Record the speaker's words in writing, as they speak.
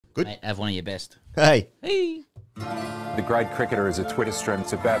Good. Mate, have one of your best. Hey. Hey. The Grade Cricketer is a Twitter stream.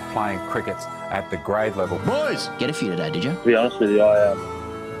 It's about playing cricket at the grade level. Boys. Get a few today, did you? To be honest with you, I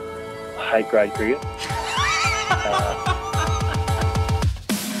hate grade cricket.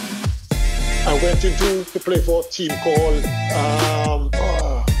 I went into to play for a team called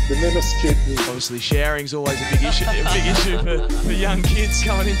the name escaped me. Obviously, sharing's always a big issue for young kids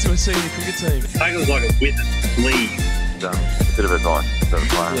coming into a senior cricket team. I think it was like a wit sleeve. A bit of advice to the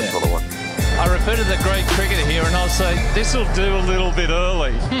player. That's all I want. I refer to the great cricketer here and I'll say, this will do a little bit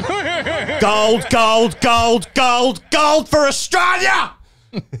early. Gold, gold, gold, gold, gold for Australia!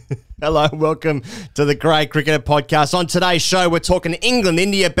 Hello, welcome to the Great Cricketer Podcast. On today's show, we're talking England,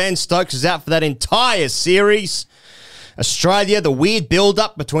 India. Ben Stokes is out for that entire series. Australia, the weird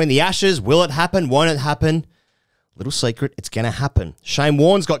build-up between the Ashes. Will it happen? Won't it happen? Little secret, it's going to happen. Shane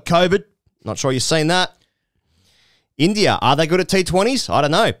Warne's got COVID. Not sure you've seen that. India, are they good at T20s? I don't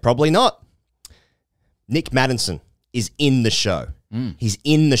know. Probably not. Nic Maddinson is in the show. He's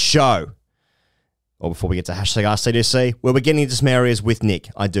in the show. Well, before we get to hashtag RCDC, we're getting into some areas with Nick.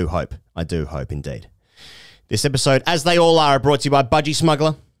 I do hope indeed. This episode, as they all are brought to you by Budgy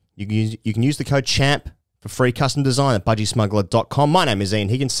Smuggler. You can use the code CHAMP for free custom design at budgysmuggler.com. My name is Ian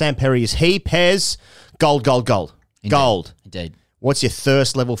Higgins. Sam Perry is he. Pairs, gold, gold, gold. Indeed. Gold. Indeed. What's What's your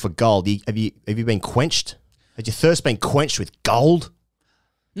thirst level for gold? Have you been quenched? Has your thirst been quenched with gold?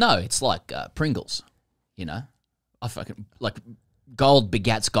 No, it's like Pringles, you know? I fucking, like, gold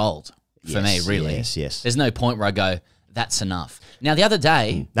begats gold for me, really. Yes. There's no point where I go, that's enough. Now, the other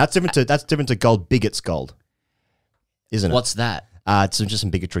day... That's different to gold bigots gold, isn't it? What's that? It's just some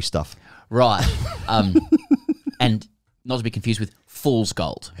bigotry stuff. Right. And not to be confused with fool's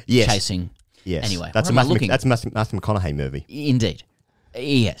gold. Yes. Chasing... Yes. Anyway, that's a what am I looking? Matthew McConaughey movie. Indeed.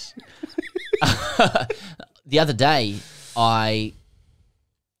 Yes. The other day, and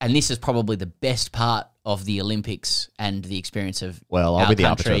this is probably the best part of the Olympics and the experience of Well, I'll our be the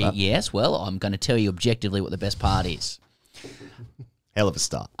country. arbiter of that. Yes, well, I'm going to tell you objectively what the best part is. Hell of a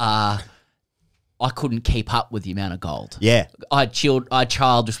start. I couldn't keep up with the amount of gold. Yeah. I had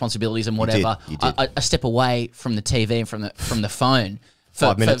child responsibilities and whatever. You did. I step away from the TV and from the phone for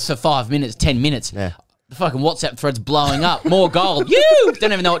 5 minutes. for 5 minutes, 10 minutes. Yeah. The fucking WhatsApp thread's blowing up. More gold. You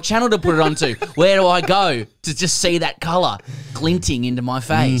don't even know what channel to put it onto. Where do I go to just see that colour glinting into my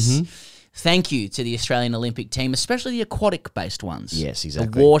face? Thank you to the Australian Olympic team, especially the aquatic-based ones. Yes,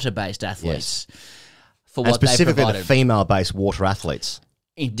 exactly. The water-based athletes. For And what they specifically provided. the female-based water athletes.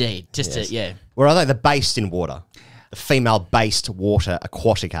 Indeed. Just to, yeah. Where are they? They're based in water. The female-based water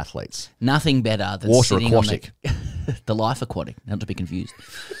aquatic athletes. Nothing better than Water sitting aquatic. on the life aquatic, not to be confused.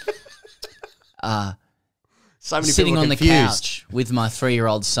 So many Sitting people are on the confused. couch with my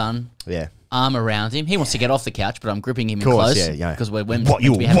 3-year-old son, Yeah. arm around him. He wants to get off the couch, but I'm gripping him in course, close yeah. because we're What,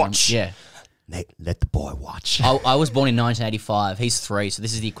 you watch? Yeah. Nate, let the boy watch. I was born in 1985. He's 3, so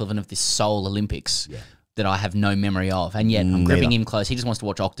this is the equivalent of this Seoul Olympics that I have no memory of, and yet I'm gripping him close. He just wants to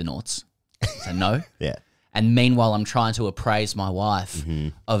watch Octonauts, so no. Yeah. And meanwhile, I'm trying to appraise my wife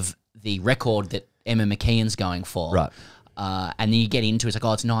of the record that Emma McKeon's going for. Right. And then you get into it, it's like,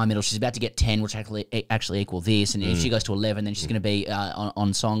 oh, it's 9 medals. She's about to get 10, which actually equal this. And if she goes to 11, then she's going to be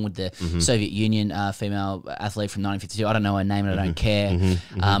on song with the Soviet Union female athlete from 1952. I don't know her name and I don't care.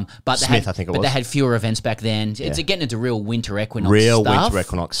 But Smith, I think it was. But they had fewer events back then. It's getting into real winter equinox Real stuff. winter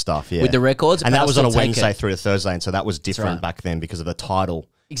equinox stuff, yeah. With the records. And but that I'll was on a still take Wednesday it. through to Thursday, and so that was different right. back then because of the tidal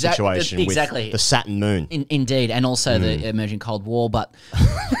Exactly. situation Exactly. with the Saturn moon. Indeed. And also the emerging Cold War. But...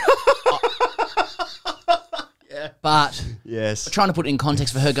 But Yes. trying to put it in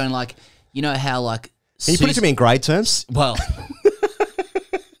context for her going like, you know how like... Can you put it to me in grade terms? Well,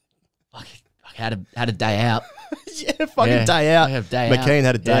 I had a day out. Yeah, fucking Yeah, day out. I have day McKean out.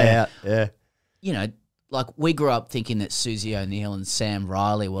 had a day Yeah. out. Yeah. You know, like we grew up thinking that Susie O'Neill and Sam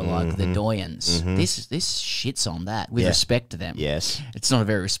Riley were like the doyens. This shits on that with Yeah. respect to them. Yes. It's not a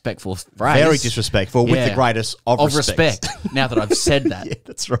very respectful phrase. Very disrespectful with the Yeah. greatest of respect. Now that I've said that. Yeah,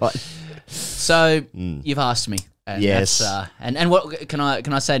 that's right. So you've asked me. And Yes. That's, and what can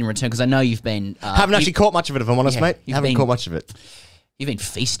I say in return? Because I know you've been Haven't actually caught much of it, if I'm honest, yeah, mate. you've Haven't been- caught much of it. you've been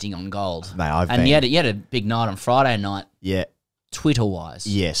feasting on gold. Mate, I've and been. you had a big night on Friday night, Yeah. Twitter wise.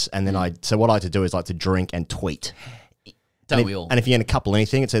 Yes. And then so what I like to do is like to drink and tweet. Don't and we all? And if you're in a couple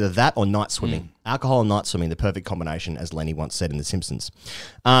anything, it's either that or night swimming. Alcohol and night swimming, the perfect combination, as Lenny once said in The Simpsons.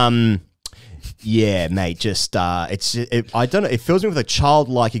 Yeah, mate, just I don't know. It fills me with a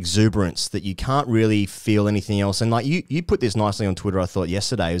childlike exuberance that you can't really feel anything else. And like you put this nicely on Twitter, I thought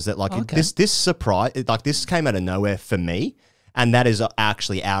yesterday, is that like this surprise, like this came out of nowhere for me, and that is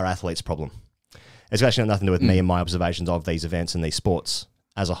actually our athletes' problem. It's actually got nothing to do with me and my observations of these events and these sports.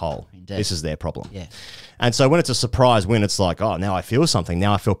 as a whole. Indeed. This is their problem. Yeah. And so when it's a surprise win, it's like, oh, now I feel something.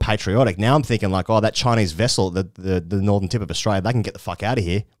 Now I feel patriotic. Now I'm thinking like, oh, that Chinese vessel, the northern tip of Australia, they can get the fuck out of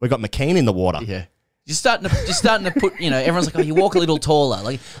here. We've got McKean in the water. Yeah. You're starting to put, everyone's like, oh, you walk a little taller.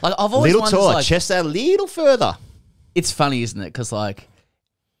 Like I've always Little wondered, taller, like, chest out a little further. it's funny, isn't it? Because like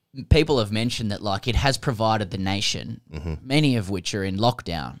people have mentioned that like it has provided the nation, many of which are in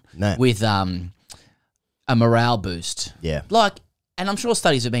lockdown, with a morale boost. Yeah. Like, and I'm sure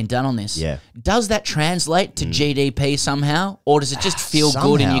studies have been done on this. Yeah. Does that translate to GDP somehow, or does it just feel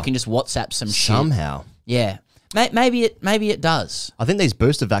good and you can just WhatsApp some shit? Somehow. Yeah. Maybe it does. I think these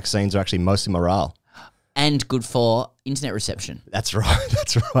booster vaccines are actually mostly morale. And good for internet reception. That's right.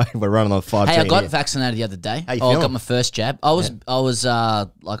 That's right. We're running on 5G. Hey, I got here. vaccinated the other day. How you I feeling? got my first jab. I was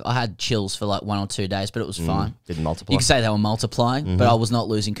like, I had chills for like 1 or 2 days, but it was fine. Didn't multiply. You could say they were multiplying, but I was not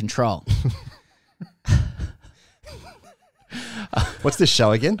losing control. What's this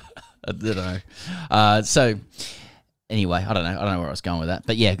show again? I don't know. So anyway, I don't know where I was going with that,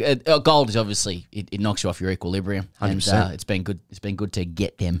 but yeah, gold is obviously it knocks you off your equilibrium, 100%. and it's been good. It's been good to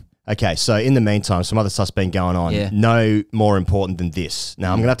get them. Okay, so in the meantime, some other stuff's been going on. Yeah. No more important than this.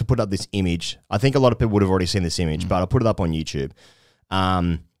 Now, I'm going to have to put up this image. I think a lot of people would have already seen this image, but I'll put it up on YouTube.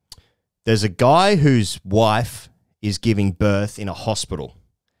 There's a guy whose wife is giving birth in a hospital,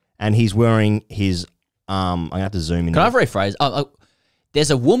 and he's wearing his... I'm going to have to zoom in. Can I rephrase? There's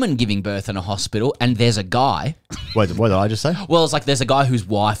a woman giving birth in a hospital, and there's a guy. What did I just say? Well, it's like there's a guy whose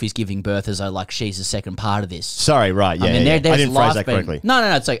wife is giving birth as though like she's the second part of this. Sorry, right? Yeah, I mean, yeah. there's I didn't phrase life that correctly. No,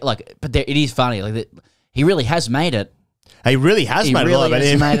 it's like, but it is funny. Like he really has made it. He really has He made it all really about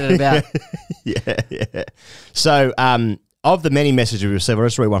has him. made it about. Yeah. So, of the many messages we received, I'll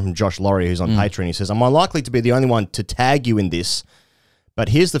just read one from Josh Laurie, who's on Patreon. He says, "I'm unlikely to be the only one to tag you in this, but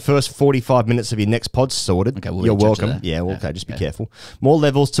here's the first 45 minutes of your next pod sorted. Okay, we'll You're judge welcome. that. Yeah, well, okay, just be careful. More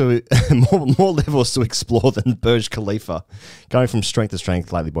levels to more levels to explore than Burj Khalifa. Going from strength to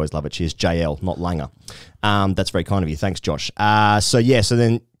strength. Lately, boys love it. Cheers, JL, not Langer. That's very kind of you. Thanks, Josh. So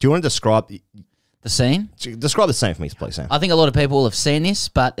then, do you want to describe The scene. the scene for me, please, Sam? I think a lot of people have seen this,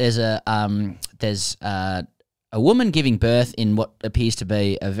 but there's a woman giving birth in what appears to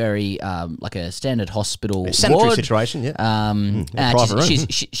be a very like a standard hospital Sanitary ward. situation, yeah. And private room.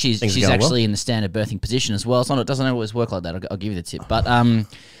 she's Things are going actually well. in the standard birthing position as well. It's not, it doesn't always work like that. I'll give you the tip, but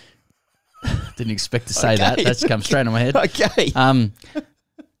didn't expect to say that. That's come straight on my head. Okay.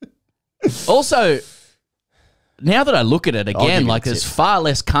 Also, now that I look at it give again, you like the there's tip. far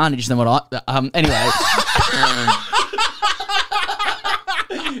less carnage than what I. Anyway.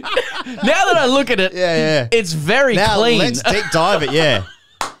 Now that I look at it, Yeah. it's very Now clean. let's deep dive it. Yeah.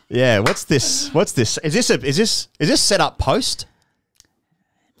 Yeah. What's this? Is this set up post?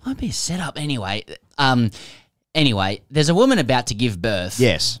 Might be a setup anyway. Anyway, there's a woman about to give birth.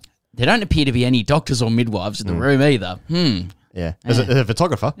 Yes. There don't appear to be any doctors or midwives in the room either. Yeah. There's a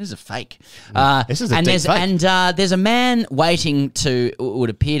photographer. This is a fake. This is a and deep there's fake. and there's a man waiting to would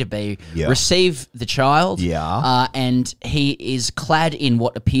appear to be Yeah. receive the child. Yeah. And he is clad in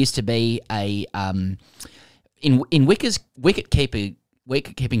what appears to be a in wicket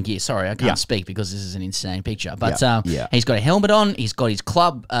keeping gear. Sorry, I can't Yeah. speak because this is an insane picture. But Yeah. he's got a helmet on. He's got his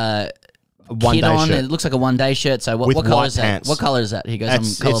club One-day kit on. shirt. It looks like a one-day shirt. So With what color white is that? pants. What color is that? He goes,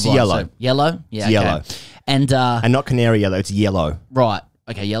 It's I'm colorblind. yellow. So yellow? Yeah, It's okay. yellow. And And not canary yellow. It's yellow. right.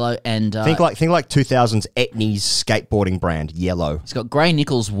 Okay, yellow. And Think like 2000s Etnies skateboarding brand. Yellow. he's got Gray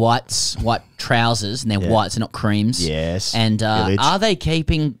Nichols white trousers, and they're whites, they're not creams. Yes. And Village. are they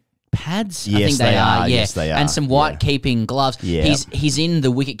keeping pads? I Yes, think they are. Yeah. Yes, they are. And some white Yeah. keeping gloves. Yeah. He's in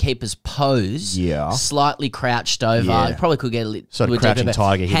the wicketkeeper's pose. Yeah. Slightly crouched over. Yeah. Probably could get a little Sort of deeper, crouching but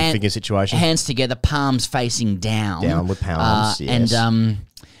tiger, hidden finger situation. Hands together, palms facing down. Down with palms, yes.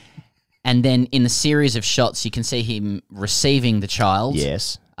 And then in the series of shots, you can see him receiving the child.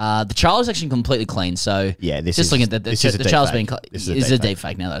 Yes. The child is actually completely clean. So Yeah, this just is- looking at the this is a the deep child's fake. being. This This is is a a deep deep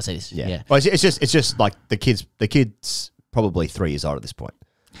fake. Now that I say this, yeah. Well, it's just like the kid's probably 3 years old at this point.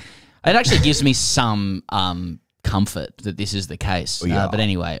 It actually gives me some comfort that this is the case. But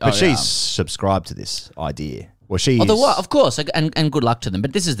anyway, But she's subscribed to this idea. Well, she's... of course, and good luck to them.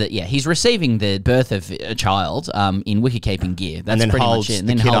 But this is he's receiving the birth of a child in wicket-keeping gear. That's and then pretty holds much it. And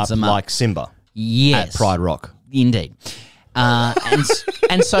the then kid holds up them like Simba yes, at Pride Rock. indeed.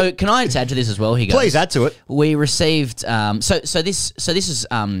 And so, can I add to this as well? He goes, Please add to it. We received so this is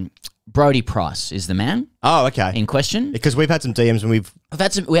Brody Price is the man Oh, okay. in question. Because we've had some DMs and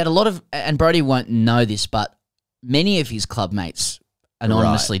We had a lot of, and Brody won't know this, but many of his club mates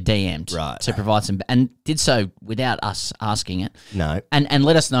anonymously DM'd Right. to provide some, and did so without us asking it. No. And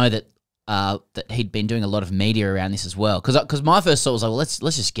let us know that that he'd been doing a lot of media around this as well. Because my first thought was like, well, let's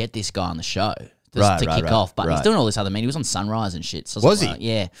just get this guy on the show to kick off. But he's doing all this other media. He was on Sunrise and shit. So was he?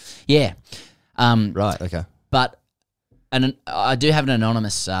 Like, yeah. Right. Okay. But I do have an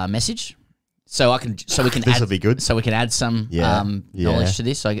anonymous message, so we can This will be good. So we can add some knowledge to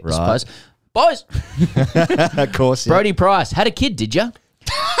this. So I suppose, boys, of course, yeah. Brody Price had a kid, did ya?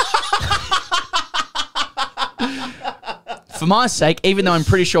 For my sake, even though I'm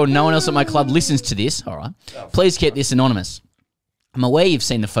pretty sure no one else at my club listens to this, all right, please keep this anonymous. I'm aware you've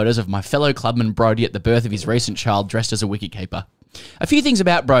seen the photos of my fellow clubman Brody at the birth of his recent child dressed as a wicketkeeper. A few things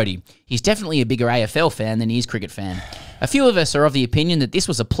about Brody. He's definitely a bigger AFL fan than he is cricket fan. A few of us are of the opinion that this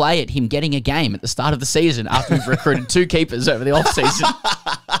was a play at him getting a game at the start of the season after we've recruited 2 keepers over the off-season.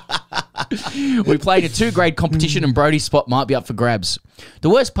 We played a 2-grade competition and Brody's spot might be up for grabs. The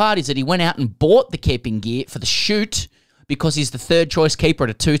worst part is that he went out and bought the keeping gear for the shoot because he's the 3rd choice keeper at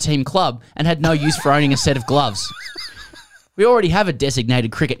a 2-team club and had no use for owning a set of gloves. We already have a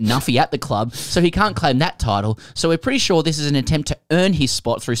designated cricket nuffy at the club, so he can't claim that title, so we're pretty sure this is an attempt to earn his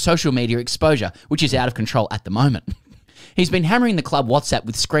spot through social media exposure, which is out of control at the moment. He's been hammering the club WhatsApp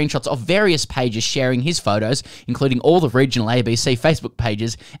with screenshots of various pages sharing his photos, including all the regional ABC Facebook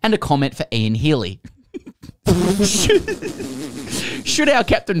pages, and a comment for Ian Healy. Should our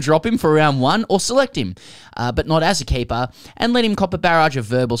captain drop him for round 1 or select him, but not as a keeper, and let him cop a barrage of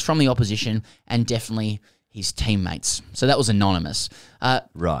verbals from the opposition and definitely his teammates? So that was anonymous.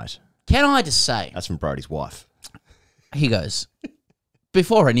 Right. Can I just say... That's from Brody's wife. He goes,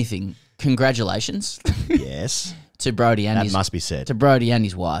 before anything, congratulations. Yes. To Brody and that must be said. To Brody and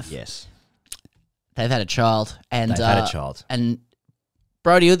his wife. Yes. They've had a child. And, They've had a child. And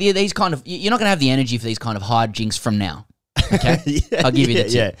Brody, these kind of... You're not going to have the energy for these kind of hijinks from now. Okay? Yeah, I'll give you the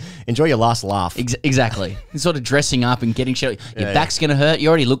tip. Yeah. Enjoy your last laugh. Exactly. Sort of dressing up and getting shit. Your back's going to hurt. You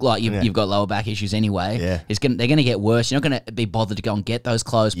already look like you've got lower back issues anyway. Yeah. They're going to get worse. You're not going to be bothered to go and get those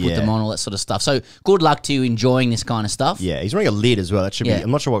clothes, put them on, all that sort of stuff. So good luck to you enjoying this kind of stuff. Yeah, he's wearing a lid as well. That should be... I'm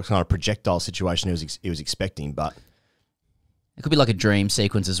not sure what kind of projectile situation he was expecting, but... It could be like a dream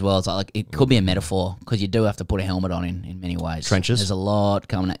sequence as well. It's like it could be a metaphor because you do have to put a helmet on in many ways. Trenches. There's a lot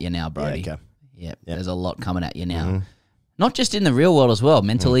coming at you now, Brody. Yeah, okay. Yep. There's a lot coming at you now. Not just in the real world as well,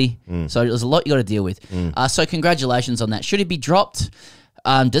 mentally. So there's a lot you got to deal with. So congratulations on that. Should he be dropped?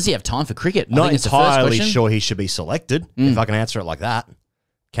 Does he have time for cricket? Not entirely sure he should be selected, if I can answer it like that.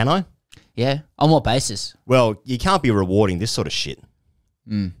 Can I? Yeah. On what basis? Well, you can't be rewarding this sort of shit.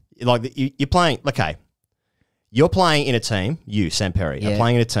 Like, you're playing... Okay. You're playing in a team. You, Sam Perry, are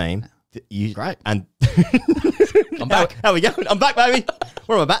playing in a team. Great. And I'm back. How we going? I'm back, baby.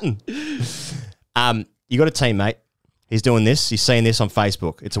 Where am I batting? You got a teammate. He's doing this. He's seeing this on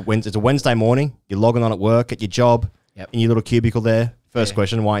Facebook. It's a Wednesday morning. You're logging on at work, at your job, in your little cubicle there. First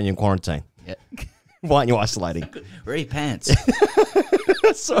question, why aren't you in quarantine? Yeah. Why aren't you isolating? Where are your pants?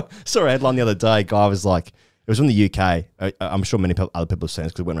 Saw a headline the other day. Guy was like, it was from the UK. I'm sure many other people have seen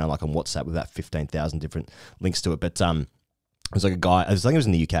this because it went around like on WhatsApp with about 15,000 different links to it. But it was like a guy, I think it was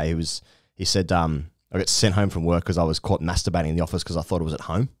in the UK, he said, I got sent home from work because I was caught masturbating in the office because I thought it was at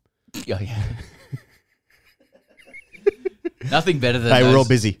home. Oh, yeah. Nothing better than they were all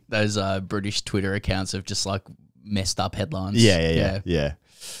busy. Those British Twitter accounts of just like messed up headlines. Yeah.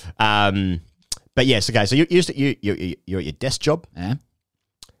 But yes, okay. So you're at your desk job. Yeah.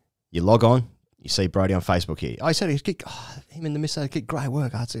 You log on. You see Brody on Facebook here. I said him and the miss great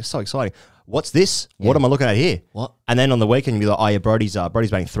work. Oh, it's so exciting. What's this? Yeah. What am I looking at here? What? And then on the weekend you'll be like, oh yeah, Brody's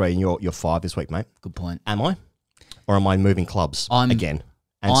batting 3 and you're 5 this week, mate. Good point. Am I? Or am I moving clubs again?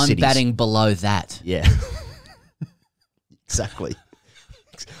 And I'm cities? batting below that. Yeah. Exactly.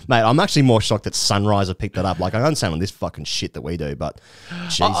 Mate, I'm actually more shocked that Sunrise have picked that up. Like, I understand on this fucking shit that we do, but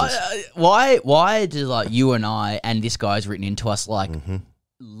Jesus. Why do like you and I and this guy's written into us like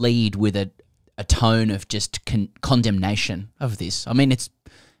lead with a tone of just condemnation of this? I mean, it's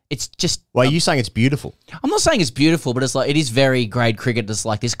just... Well, are you saying it's beautiful? I'm not saying it's beautiful, but it's like, it is very grade cricket. It's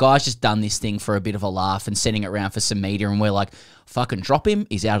like, this guy's just done this thing for a bit of a laugh and sending it around for some media, and we're like, fucking drop him.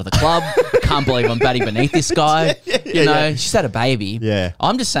 He's out of the club. I can't believe I'm batting beneath this guy. You know, she's had a baby. Yeah.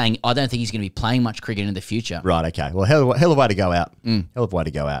 I'm just saying, I don't think he's going to be playing much cricket in the future. Right, okay. Well, hell of a way to go out. Hell of a way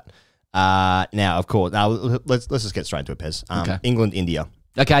to go out. Now, of course, let's just get straight into it, Pez. Okay. England, India.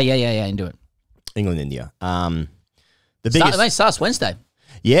 Okay, yeah, into it. England, India. The biggest... It starts Wednesday.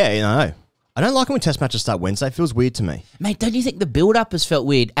 Yeah, you know. I don't like it when test matches start Wednesday. It feels weird to me. Mate, don't you think the build-up has felt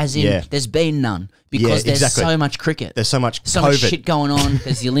weird? As in, there's been none. Because there's so much cricket. There's so much so COVID. Much shit going on.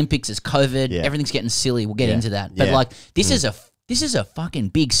 There's the Olympics, there's COVID. Everything's getting silly. We'll get into that. But like, this is a fucking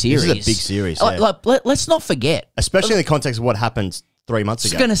big series. This is a big series, Like, let's not forget. Especially in the context of what happened 3 months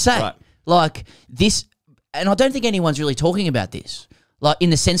ago. I was going to say, Like this, and I don't think anyone's really talking about this. Like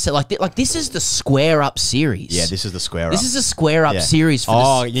in the sense that like this is the square up series. Yeah, this is the square up. This is a square up series.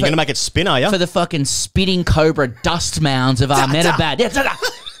 For you're going to make it spin, are you? For the fucking spitting cobra dust mounds of Ahmedabad.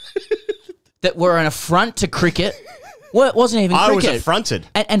 That were an affront to cricket. Well, it wasn't even cricket. I was affronted.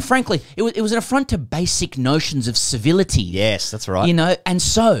 And frankly, it was an affront to basic notions of civility. Yes, that's right. You know, and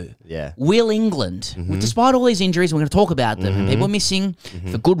so will England, despite all these injuries, we're going to talk about them, and people are missing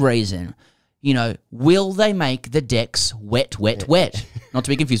for good reason, you know, will they make the decks wet, wet, wet? Not to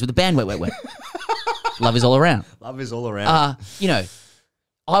be confused with the band wet, wet, wet. Love is all around. Love is all around. You know,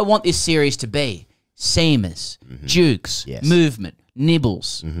 I want this series to be seamers, jukes, movement,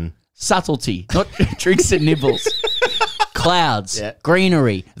 nibbles, subtlety, not tricks and nibbles, clouds,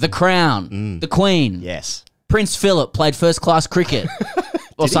 greenery, the crown, the queen. Yes. Prince Philip played first class cricket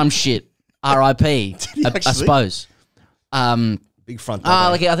or some shit. R.I.P. I suppose. Big front.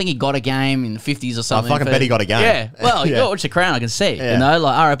 Like I think he got a game in the 50s or something. I fucking bet he got a game. Yeah. Well, you watch the crown, I can see. You know,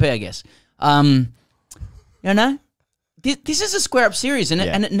 like R.I.P. I guess. You know, this is a square up series, and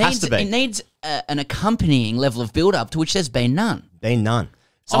it needs an accompanying level of build up to which there's been none.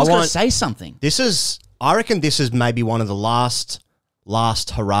 Someone's got to say something. I reckon this is maybe one of the last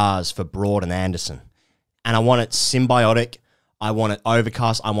hurrahs for Broad and Anderson, and I want it symbiotic. I want it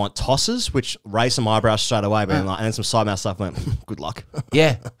overcast. I want tosses, which raise some eyebrows straight away, but and then some side mouth stuff. Went, good luck.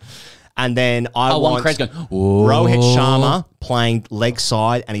 Yeah. And then I want Craig's going, Rohit Sharma playing leg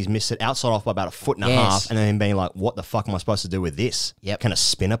side, and he's missed it outside off by about a foot and a half, and then him being like, what the fuck am I supposed to do with this? Can a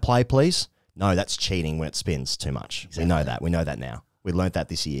spinner play, please? No, that's cheating when it spins too much. Exactly. We know that. We know that now. We learned that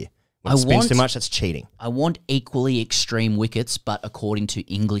this year. When it spins too much, that's cheating. I want equally extreme wickets, but according to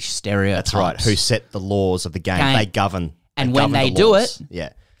English stereotypes. That's right. Who set the laws of the game. They govern. And when they do it,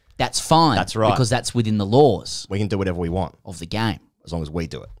 that's fine. That's right. Because that's within the laws. We can do whatever we want. Of the game. As long as we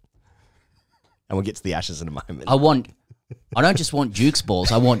do it. And we'll get to the Ashes in a moment. I don't just want Duke's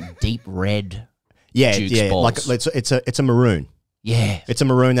balls. I want deep red Duke's balls. Like it's a maroon. Yeah. It's a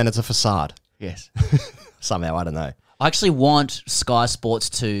maroon and it's a facade. Yes. Somehow, I don't know. I actually want Sky Sports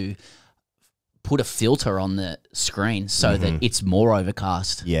to put a filter on the screen so that it's more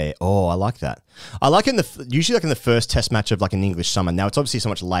overcast. Yeah. Oh, I like that. I like usually like in the first test match of like an English summer. Now it's obviously so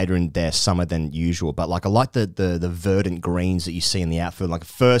much later in their summer than usual, but like I like the verdant greens that you see in the outfield, like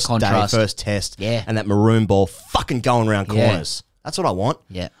first contrast. Day, first test, and that maroon ball fucking going around corners. That's what I want.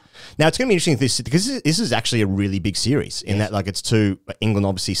 Yeah. Now it's going to be interesting because this is actually a really big series in that like it's to England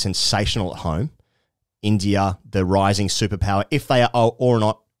obviously sensational at home, India the rising superpower if they are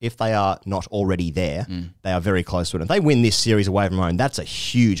If they are not already there, they are very close to it. If they win this series away from home, that's a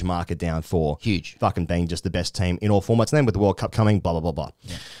huge marker down for fucking being just the best team in all formats. And then with the World Cup coming, blah, blah, blah, blah.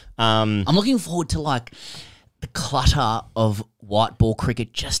 Yeah. I'm looking forward to like the clutter of white ball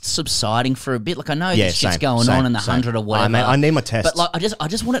cricket just subsiding for a bit. Like I know this shit's going on in the 100 or whatever. I need my test. But like I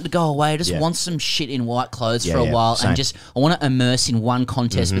just want it to go away. I just want some shit in white clothes for a while. And I want to immerse in one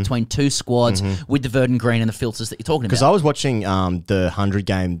contest between two squads with the verdant green and the filters that you're talking about. Because I was watching the 100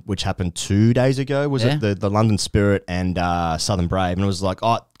 game, which happened 2 days ago. Was it the London Spirit and Southern Brave? And it was like,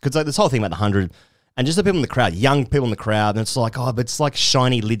 because like, this whole thing about the 100... And just the people in the crowd, young people in the crowd, and it's like, but it's like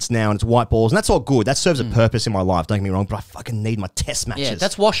shiny lids now and it's white balls. And that's all good. That serves a purpose in my life, don't get me wrong, but I fucking need my test matches. Yeah,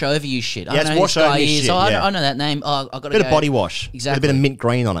 that's wash over you shit. I know wash over you shit. I know that name. Oh, I've got to go. Bit of body wash. Exactly. A bit of mint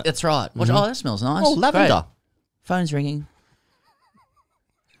green on it. That's right. Oh, that smells nice. Oh, lavender. Great. Phone's ringing.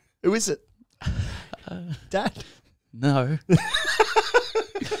 Who is it? Dad? No.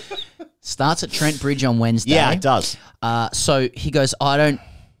 Starts at Trent Bridge on Wednesday. Yeah, it does. So he goes,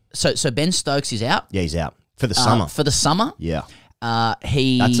 So Ben Stokes is out. Yeah, he's out for the summer. For the summer, yeah.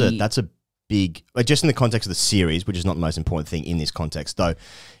 That's a big. Just in the context of the series, which is not the most important thing in this context, though.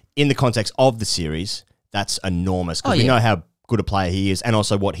 In the context of the series, that's enormous because we know how good a player he is, and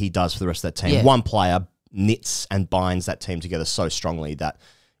also what he does for the rest of that team. Yeah. One player knits and binds that team together so strongly that,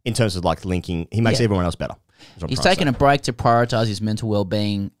 in terms of like linking, he makes everyone else better. He's taken a break to prioritise his mental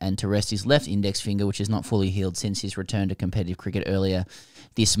well-being and to rest his left index finger, which is not fully healed since his return to competitive cricket earlier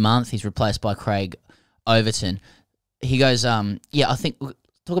this month. He's replaced by Craig Overton. He goes, I think we'll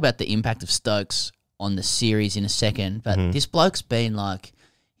talk about the impact of Stokes on the series in a second, but this bloke's been like,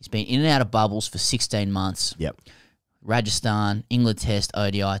 he's been in and out of bubbles for 16 months. Yep. Rajasthan, England Test,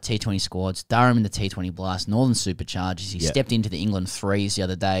 ODI, T20 squads, Durham in the T20 Blast, Northern Superchargers. He stepped into the England threes the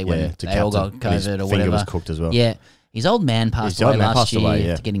other day when they all got COVID or whatever. Was cooked as well. Yeah. His old man passed away last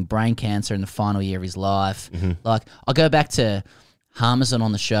year to getting brain cancer in the final year of his life. Like, I go back to Harmison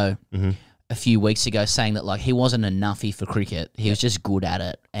on the show, a few weeks ago saying that like he wasn't a nuffy for cricket. He was just good at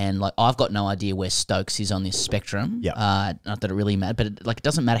it. And like I've got no idea where Stokes is on this spectrum. Yeah. Not that it really matters, but it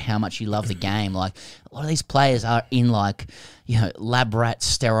doesn't matter how much you love the game. Like a lot of these players are in like, lab rat,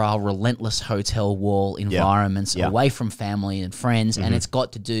 sterile, relentless hotel wall environments away from family and friends, and it's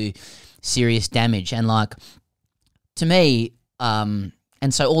got to do serious damage. And like to me, and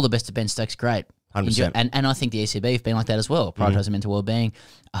so all the best to Ben Stokes, great. 100%. And I think the ECB have been like that as well, prioritising mental well-being.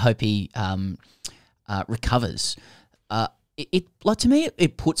 I hope he recovers. To me,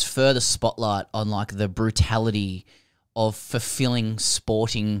 it puts further spotlight on like the brutality of fulfilling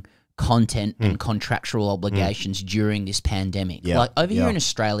sporting content and contractual obligations during this pandemic. Yeah. Like over here in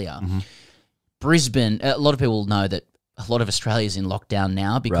Australia, Brisbane, a lot of people know that a lot of Australia is in lockdown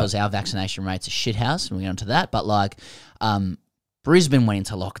now because our vaccination rate's a shithouse, and we'll get onto that. But like, Brisbane went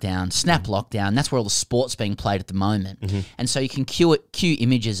into lockdown, snap lockdown. That's where all the sport's being played at the moment. And so you can cue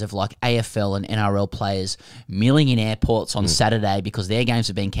images of like AFL and NRL players milling in airports on Saturday because their games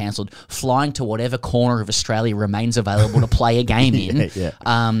have been cancelled, flying to whatever corner of Australia remains available to play a game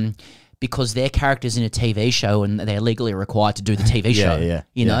in. Because their character's in a TV show and they're legally required to do the TV show.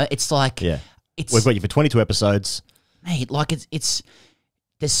 You know, it's like... It's, we've got you for 22 episodes. Mate, like it's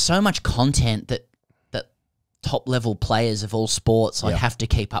there's so much content that top level players of all sports like have to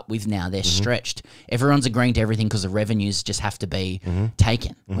keep up with now. They're stretched. Everyone's agreeing to everything because the revenues just have to be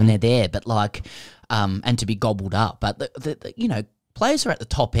taken when they're there, but like and to be gobbled up. But the players are at the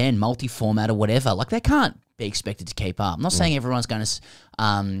top end, multi-format or whatever. Like they can't be expected to keep up. I'm not saying everyone's going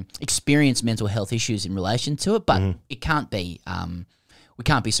to experience mental health issues in relation to it, but it can't be. We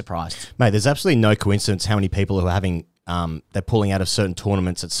can't be surprised, mate. There's absolutely no coincidence how many people who are having they're pulling out of certain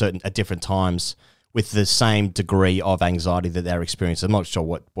tournaments at different times with the same degree of anxiety that they're experiencing. I'm not sure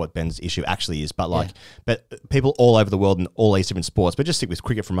what Ben's issue actually is, but but people all over the world in all these different sports. But just stick with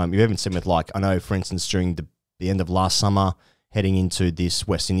cricket for a moment. You've even seen with like, I know for instance during the end of last summer, heading into this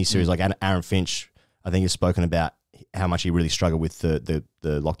West Indies series, like Aaron Finch, I think has spoken about how much he really struggled with the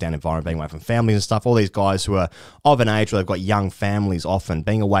lockdown environment, being away from families and stuff. All these guys who are of an age where they've got young families, often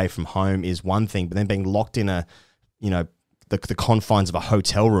being away from home is one thing, but then being locked in the confines of a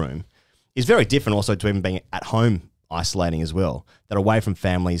hotel room is very different also to even being at home isolating as well. That away from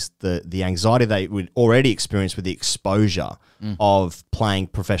families, the anxiety they would already experience with the exposure of playing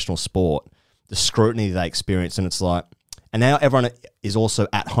professional sport, the scrutiny they experience, and it's like, and now everyone is also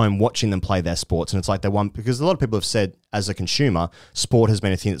at home watching them play their sports, and it's like they want, because a lot of people have said as a consumer, sport has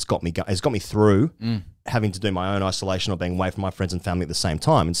been a thing that's got me through having to do my own isolation or being away from my friends and family at the same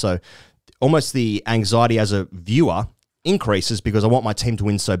time, and so almost the anxiety as a viewer increases because I want my team to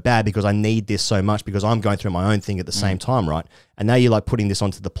win so bad because I need this so much because I'm going through my own thing at the same time, right? And now you're like putting this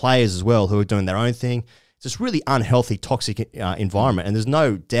onto the players as well who are doing their own thing. It's this really unhealthy, toxic environment. And there's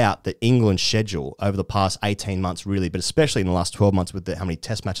no doubt that England's schedule over the past 18 months really, but especially in the last 12 months with how many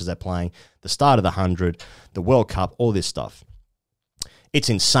test matches they're playing, the start of the 100, the World Cup, all this stuff. It's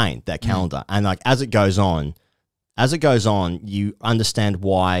insane, that calendar. And like as it goes on, you understand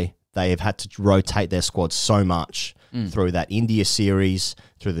why they have had to rotate their squad so much through that India series,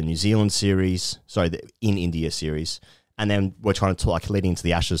 through the New Zealand series, the in India series. And then we're trying to talk, leading into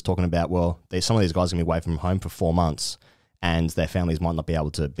the Ashes, talking about, well, some of these guys are going to be away from home for 4 months and their families might not be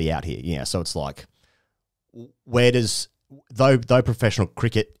able to be out here. Yeah, so it's like, where does, though professional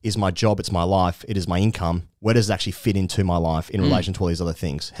cricket is my job, it's my life, it is my income, where does it actually fit into my life in relation to all these other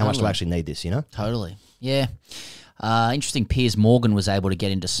things? How much do I actually need this, Totally. Yeah. Interesting, Piers Morgan was able to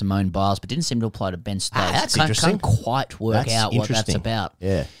get into Simone Biles, but didn't seem to apply to Ben Stokes. That's interesting. Can't quite work out what that's about.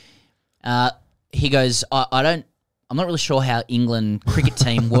 Yeah. He goes, I'm not really sure how England cricket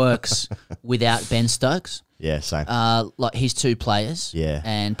team works without Ben Stokes. Yeah, same. Like he's 2 players. Yeah.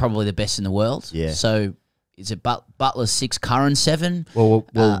 And probably the best in the world. Yeah. So is it Butler's 6, Curran 7? Well,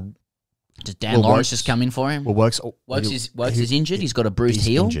 does Dan Lawrence just come in for him? Well, Wokes is injured. He's got a bruised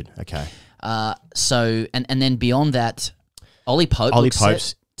heel. Injured. Okay. So and then beyond that, Ollie Pope's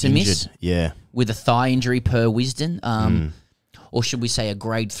set to injured. miss. Yeah. With a thigh injury per Wisden. Or should we say a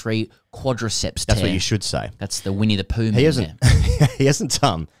grade 3 quadriceps That's tear? what you should say. That's the Winnie the Pooh. He hasn't. He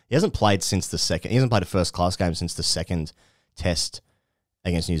hasn't played since the second. He hasn't played a first class game since the second test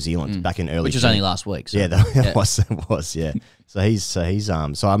against New Zealand back in early. Which was only last week. So. Yeah, that was. Yeah. So he's.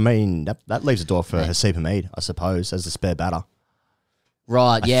 So I mean that leaves a door for Haseeb Hameed, I suppose, as the spare batter.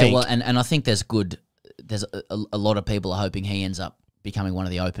 Right. Yeah. Well, and I think there's a lot of people are hoping he ends up becoming one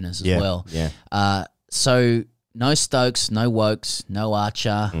of the openers as well. Yeah. So. No Stokes, no Wokes, no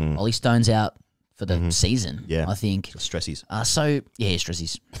Archer. Ollie Stone's out for the season, I think. Stressies.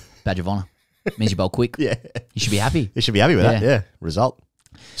 Stressies. Badge of honour. Means you bowl quick. Yeah. You should be happy. You should be happy with that, yeah. Result.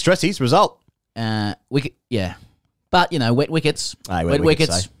 Stressies, result. Wicket, yeah. But, wet wickets. Aye, wet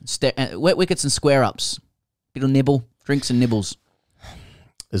wickets. Wet wickets and square ups. Bit of nibble. Drinks and nibbles.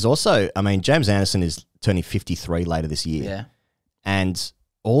 There's also, James Anderson is turning 53 later this year. Yeah. And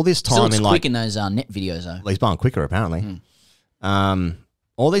all this Still time looks in quick in those net videos, though. Well, he's bowling quicker, apparently.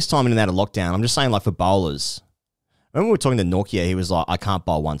 All this time in and out of lockdown, I'm just saying, like, for bowlers, remember we were talking to Nokia, he was like, I can't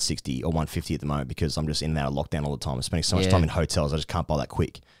bowl 160 or 150 at the moment because I'm just in and out of lockdown all the time. I'm spending so much time in hotels, I just can't bowl that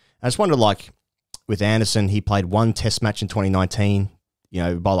quick. I just wondered, like, with Anderson, he played one test match in 2019,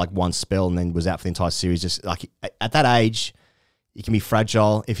 bowled like one spell and then was out for the entire series. Just like at that age, you can be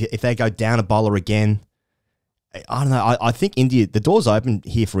fragile. If they go down a bowler again, I don't know. I think India, the door's open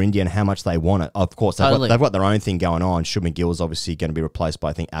here for India and how much they want it. Of course, they've got their own thing going on. Shubman Gill's obviously going to be replaced by,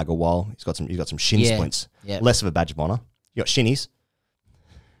 I think, Agarwal. He's got some shin splints. Yeah. Less of a badge of honour. You got shinnies.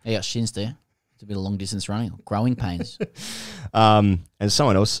 Yeah, got shins there. It's a bit of long distance running, growing pains. And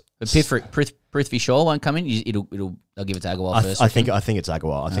someone else. But Prithvi Shaw won't come in. They'll give it to Agarwal first. I think it's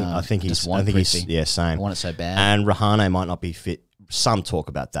Agarwal. I think he's same. I want it so bad. And Rahane might not be fit. Some talk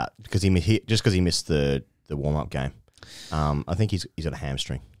about that because he missed the warm up game. I think he's got a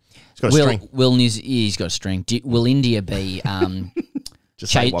hamstring. He's got a string. He's got a string. Will India be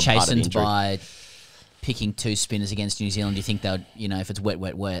chastened by picking two spinners against New Zealand? Do you think they'll, if it's wet,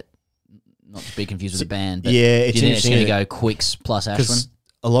 not to be confused with the band, but it's do you think it's interesting. going to go Quicks plus Ashwin?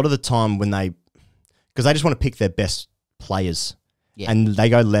 A lot of the time because they just want to pick their best players, and they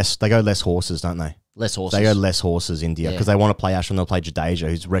go less horses, don't they? Less horses. They go less horses, India, because they want to play Ashwin. They'll play Jadeja,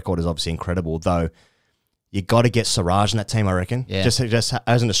 whose record is obviously incredible, though. You got to get Siraj in that team, I reckon. Yeah. Just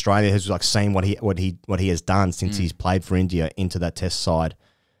as an Australia who's like seen what he has done since he's played for India into that Test side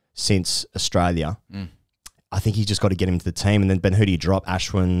since Australia. I think he's just got to get him to the team. And then who do you drop?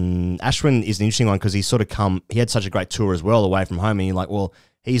 Ashwin. Ashwin is an interesting one because he had such a great tour as well away from home. And you're like, well,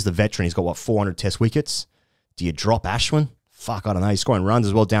 he's the veteran. He's got 400 Test wickets. Do you drop Ashwin? Fuck, I don't know. He's scoring runs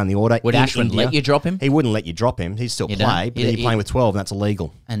as well down the order. Would Ashwin let you drop him? He wouldn't let you drop him. He'd still play, but he's playing with 12, and that's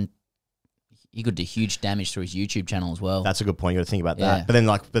illegal. And he could do huge damage through his YouTube channel as well. That's a good point. You got to think about that. But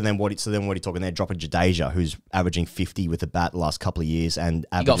then what are you talking there? Dropping Jadeja, who's averaging 50 with the bat the last couple of years, and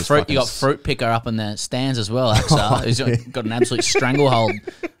you got fruit picker up in the stands as well. Axar, who's got an absolute stranglehold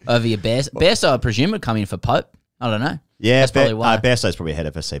over your Bairstow, I presume, would come in for Pope. I don't know. Yeah, that's probably why. Bairstow's probably ahead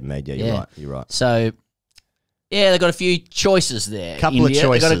of us even made. Yeah, you're right. So, yeah, they've got a few choices there. Couple of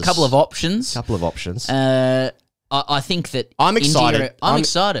choices. They've got a couple of options. I think that I'm excited. India, I'm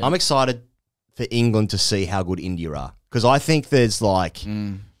excited. I'm excited for England to see how good India are, because I think there's like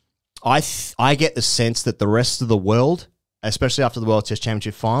I get the sense that the rest of the world, especially after the World Test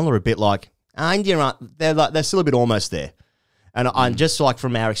Championship final, are a bit like India aren't. They're still a bit almost there. And I'm just like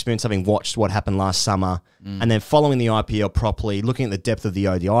from our experience, having watched what happened last summer, and then following the IPL properly, looking at the depth of the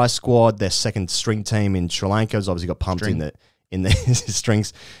ODI squad, their second string team in Sri Lanka has obviously got pumped in the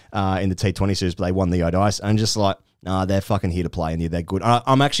strings in the T20 series, but they won the ODIs. And just like, they're fucking here to play, and they're good.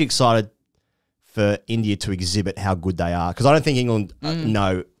 I'm actually excited for India to exhibit how good they are, because I don't think England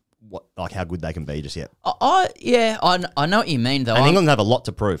know how good they can be just yet. I know what you mean though. And England have a lot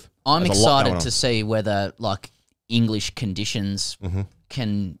to prove. I'm excited to see whether English conditions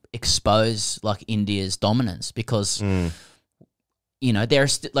can expose India's dominance, because there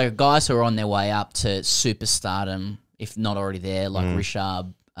are guys who are on their way up to superstardom, if not already there, like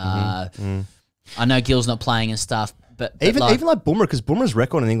Rishabh. I know Gill's not playing and stuff. But even like Bumrah, because Bumrah's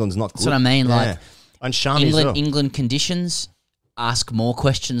record in England's not good. That's what I mean. Yeah. And Shami as well. England conditions ask more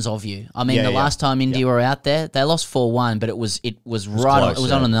questions of you. I mean, the last time India were out there, they lost 4-1, but it was right. It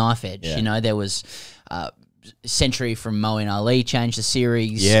was on a knife edge. Yeah. There was century from Moeen Ali changed the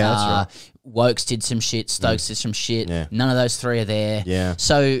series. Yeah, that's right. Wokes did some shit. Stokes did some shit. Yeah. None of those three are there. Yeah.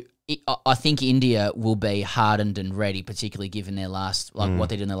 So I think India will be hardened and ready, particularly given their last, what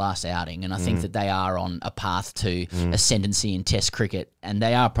they did in their last outing. And I think that they are on a path to ascendancy in Test cricket, and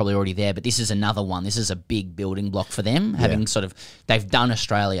they are probably already there. But this is another one. This is a big building block for them, having they've done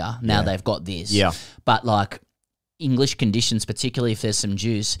Australia. Now they've got this. Yeah. But English conditions, particularly if there's some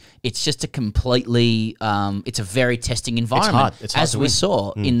juice, it's just a completely, it's a very testing environment. It's hard as we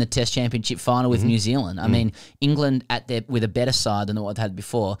saw in the Test Championship final with New Zealand. I mean, England with a better side than what they had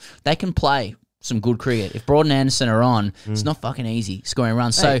before, they can play some good cricket. If Broad and Anderson are on, it's not fucking easy scoring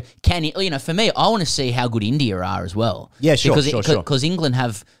runs. So for me, I want to see how good India are as well. Yeah, sure, because England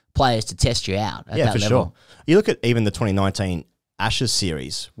have players to test you out at that level. Sure. You look at even the 2019 Ashes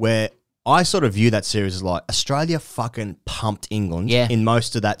series, where I sort of view that series as like Australia fucking pumped England in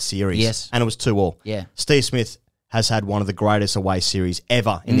most of that series. Yes. And it was 2-2. Yeah. Steve Smith has had one of the greatest away series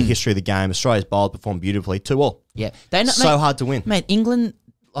ever in the history of the game. Australia's bowled performed beautifully. 2-2. Yeah. Hard to win. Mate, England,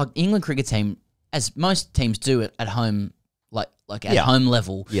 like England cricket team, as most teams do at home, like at home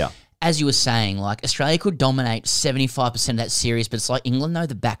level. Yeah. As you were saying, like Australia could dominate 75% of that series, but it's like England know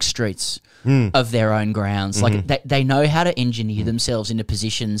the back streets of their own grounds. Like they know how to engineer themselves into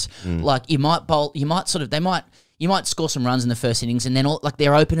positions. Like you might score some runs in the first innings, and then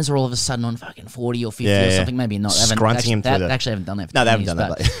their openers are all of a sudden on fucking 40 or 50 or something. Maybe not. Scrunting They him actually haven't done that. No, they haven't done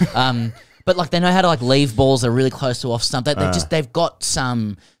that. But like they know how to like leave balls that are really close to off stump. They've got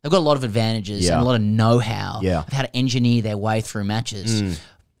a lot of advantages and a lot of know-how of how to engineer their way through matches.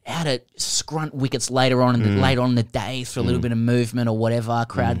 How to scrunt wickets later on in the day through a little bit of movement or whatever.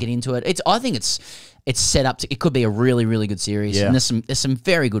 Crowd get into it. I think it's set up to. It could be a really, really good series. Yeah. And there's some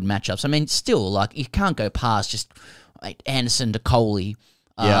very good matchups. I mean, still like you can't go past just Anderson to Kohli.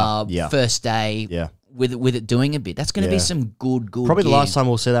 First day. Yeah. With it doing a bit. That's going to be some good. Probably the last time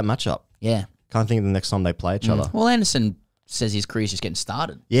we'll see that matchup. Yeah. Can't think of the next time they play each other. Well, Anderson says his career's just getting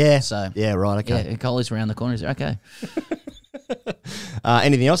started. Yeah. So yeah, right. Okay. Yeah, Kohli's around the corner. Okay.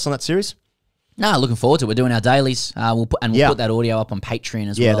 Anything else on that series? No, looking forward to it. We're doing our dailies. We'll put that audio up on Patreon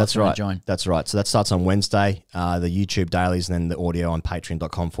as well. Yeah, that's if you wanna right. Join. That's right. So that starts on Wednesday, the YouTube dailies, and then the audio on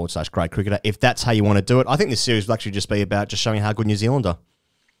patreon.com/greatcricketer. If that's how you want to do it, I think this series will actually just be about just showing how good New Zealand are.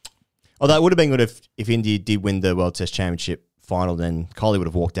 Although it would have been good if India did win the World Test Championship final, then Kohli would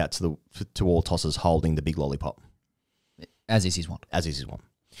have walked out to all tossers holding the big lollipop. As is his want. As is his want.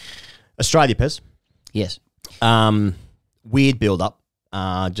 Australia, Pez. Yes. Weird build-up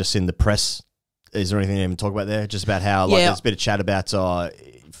just in the press. Is there anything to even talk about there? Just about how there's a bit of chat about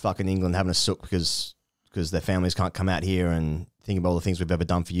fucking England having a sook because their families can't come out here, and think about all the things we've ever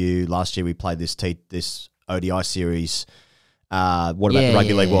done for you. Last year we played this ODI series. What about the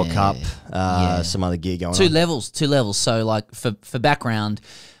Rugby League World Cup? Some other gear going on. Two levels. So like for background,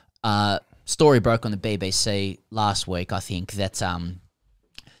 story broke on the BBC last week. I think that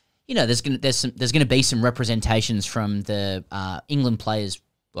there's gonna be some representations from the England players,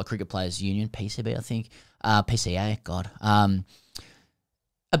 Cricket Players Union, PCB, I think, PCA. God,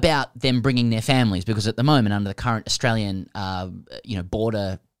 about them bringing their families, because at the moment under the current Australian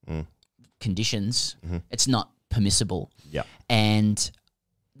border conditions, it's not permissible. Yeah. And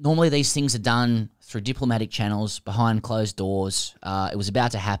normally these things are done through diplomatic channels, behind closed doors. It was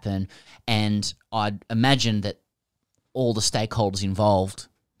about to happen, and I'd imagine that all the stakeholders involved,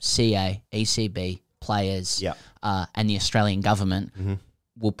 CA, ECB, players, and the Australian government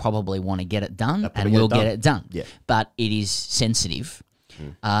will probably want to get it done, and will get it done. Yeah. But it is sensitive.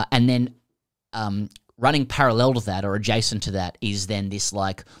 And then running parallel to that or adjacent to that is then this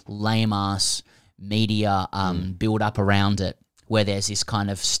like lame-ass media build up around it, where there's this kind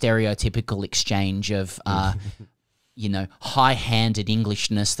of stereotypical exchange of high-handed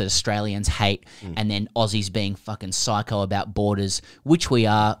Englishness that Australians hate, and then Aussies being fucking psycho about borders, which we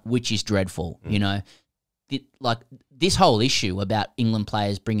are, which is dreadful. This whole issue about England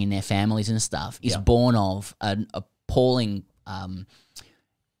players bringing their families and stuff is born of an appalling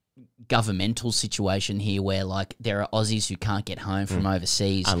governmental situation here, where like there are Aussies who can't get home from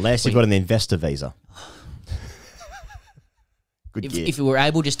overseas unless you've got an investor visa. If we were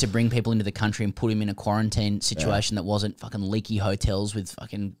able just to bring people into the country and put them in a quarantine situation that wasn't fucking leaky hotels with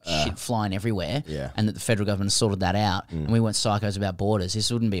fucking shit flying everywhere, and that the federal government sorted that out, and we weren't psychos about borders,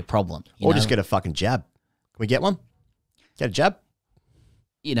 this wouldn't be a problem. Or just get a fucking jab. Can we get one? Get a jab?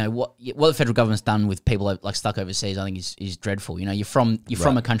 What the federal government's done with people like stuck overseas, I think is dreadful. You're from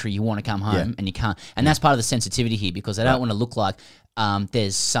a country, you want to come home and you can't, and that's part of the sensitivity here, because they don't want to look like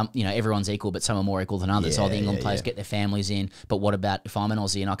there's some, everyone's equal, but some are more equal than others. The England players get their families in, but what about if I'm an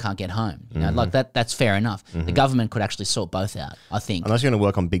Aussie and I can't get home? Like that's fair enough. The government could actually sort both out, I think. Unless you're going to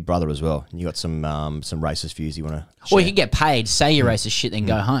work on Big Brother as well, and you got some racist views you want to share. Or you can get paid, say your racist shit, then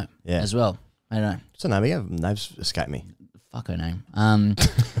go home as well. I don't know. What's her name? Name's escaped me. Fuck her name.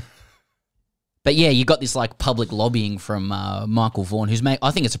 But yeah, you got this like public lobbying from Michael Vaughan, who's made.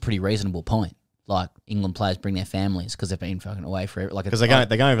 I think it's a pretty reasonable point. Like England players bring their families because they've been fucking away for it. Like because they're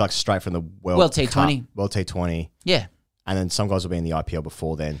going like straight from the World T20, World T20. Yeah, and then some guys will be in the IPL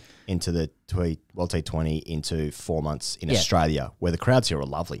before then into the World T20 into 4 months in Australia, where the crowds here are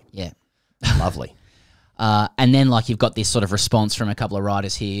lovely. Yeah, lovely. And then like you've got this sort of response from a couple of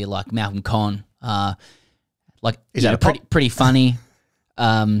writers here, like Malcolm Conn. Like is that pretty funny.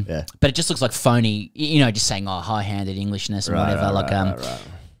 But it just looks like phony, just saying, high-handed Englishness and whatever. Right.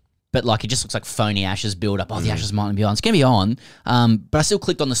 but like it just looks like phony Ashes build up. Oh, the Ashes might be on. It's going to be on. But I still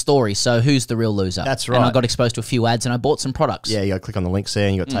clicked on the story. So who's the real loser? That's right. And I got exposed to a few ads and I bought some products. Yeah, you got to click on the links there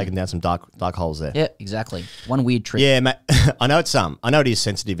and you got taken down some dark holes there. Yeah, exactly. One weird trick. Yeah, mate. I know it is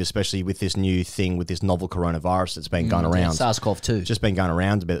sensitive, especially with this new thing, with this novel coronavirus that's been going around. SARS-CoV-2. It's just been going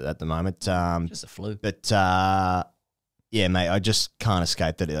around a bit at the moment. Just a flu. But yeah, mate, I just can't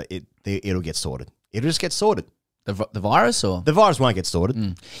escape that it'll get sorted. It'll just get sorted. The virus or? The virus won't get sorted.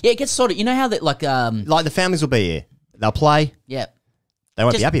 Yeah, it gets sorted. You know how that like the families will be here. They'll play. Yeah. They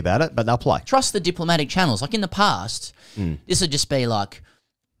won't be happy about it, but they'll play. Trust the diplomatic channels. Like in the past, this would just be like,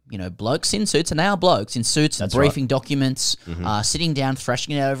 you know, blokes in suits, and they are blokes in suits, and briefing documents, sitting down,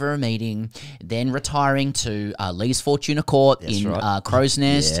 thrashing it over a meeting, then retiring to Lee's Fortuna Court Crow's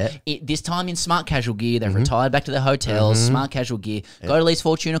Nest. Yeah. This time in smart casual gear, they've retired back to their hotels, smart casual gear, go to Lee's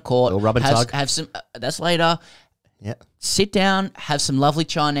Fortuna Court, Little rub and tug. have some, that's later. Yeah. Sit down, have some lovely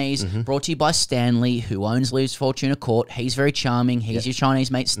Chinese, brought to you by Stanley, who owns Lee's Fortuna Court. He's very charming. He's your Chinese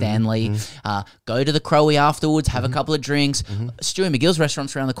mate, Stanley. Go to the Crowy afterwards, have a couple of drinks. Stewie McGill's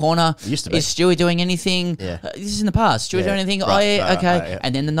restaurant's around the corner. Used to be. Is Stewie doing anything? Yeah. This is in the past. Stewie doing anything? Right, okay. right, yeah.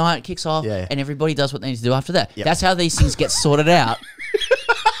 And then the night kicks off, Yeah. and everybody does what they need to do after that. Yep. That's how these things get sorted out.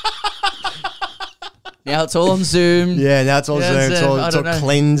 Now it's all on Zoom. Yeah, now it's all Zoom. It's all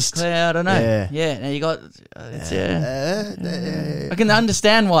cleansed. I don't know. Yeah. Now you got. I can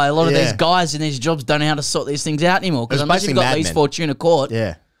understand why a lot of these guys in these jobs don't know how to sort these things out anymore. Because It's unless you've basically got Mad Lee's Men. Fortuna Court,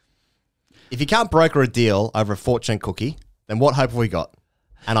 Yeah. If you can't broker a deal over a fortune cookie, then what hope have we got?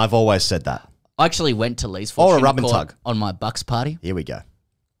 And I've always said that. I actually went to Lee's Or a Fortuna rub and Court tug. on my Bucks party. Here we go.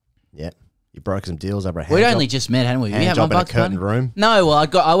 Yeah. You broke some deals over a hand We'd job. only just met, hadn't we? You Hand had job my in a Bucks party? curtained room. No, well,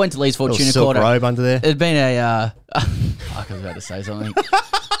 I went to Lee's Little Fortuna silk Court. robe under there. It'd been a. I was about to say something.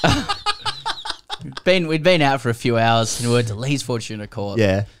 We'd been out for a few hours and we went to Lee's Fortuna Court.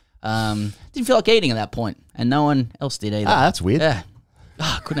 Yeah. Didn't feel like eating at that point, and no one else did either. Ah, that's weird. Yeah.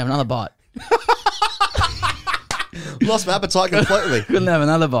 Couldn't have another bite. Lost my appetite completely. Couldn't have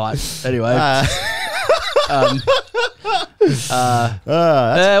another bite. Anyway. What's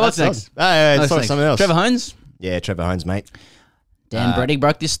next? Let's What's talk next? something else. Trevor Hones. Yeah, Trevor Hones, mate. Dan Brettig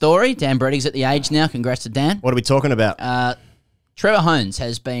broke this story. Dan Brettig's at the age now. Congrats to Dan. What are we talking about? Trevor Hones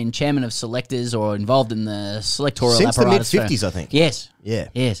has been chairman of selectors or involved in the selectoral Since the apparatus. mid-50s, I think. Yes. Yeah.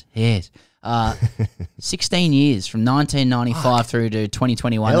 Yes. 16 years from 1995 through to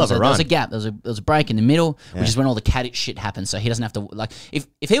 2021. Hell of a There was run. a gap. There was a break in the middle, which is when all the Kadich shit happened. So he doesn't have to, like, if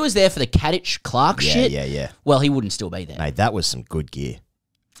he was there for the Kadich-Clark shit, Yeah. well, he wouldn't still be there. Mate, that was some good gear.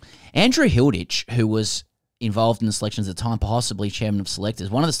 Andrew Hilditch, who was involved in the selections at the time, possibly chairman of selectors,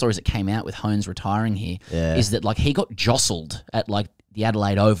 one of the stories that came out with Hones retiring here is that, like, he got jostled at, like, the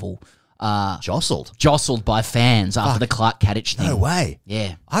Adelaide Oval. Jostled? Jostled by fans after the Clark Kadich thing. No way.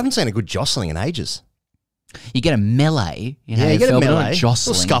 Yeah. I haven't seen a good jostling in ages. You get a melee. You know, Yeah, you get a but not melee.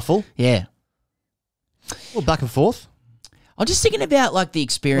 jostling. Little scuffle. Yeah. A little back and forth. I'm just thinking about, like, the Or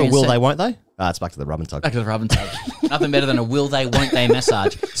experience. will they, won't they? It's back to the rub and tug. Back to the rub and tug. Nothing better than a will they, won't they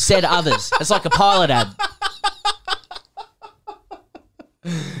massage. Said others. It's like a pilot ad.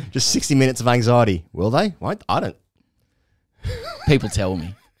 Just 60 minutes of anxiety. Will they? Won't? I don't. People tell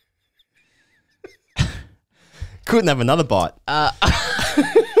me. Couldn't have another bite. Mate,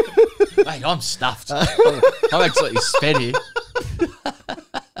 I'm stuffed. I'm absolutely spent here.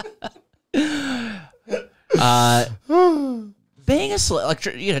 Being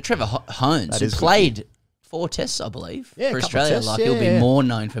a Trevor Hones, who is good. played 4 tests, I believe, Yeah, a for couple Australia. tests, Like he'll be yeah. more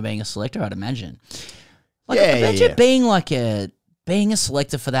known for being a selector, I'd imagine. Like, Yeah, imagine yeah. being a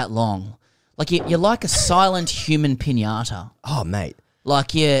selector for that long. Like you're like a silent human pinata. Oh, mate.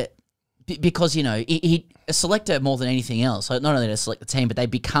 Like because you know a selector more than anything else. So not only to select the team, but they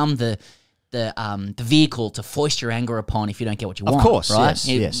become the vehicle to foist your anger upon if you don't get what you want. Of course, right? yes,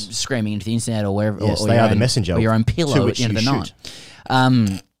 You're yes. Screaming into the internet or wherever. Yes, or they your are the own- messenger or your own to pillow at which the end of you the night.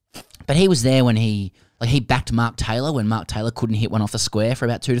 But he was there when he backed Mark Taylor when Mark Taylor couldn't hit one off the square for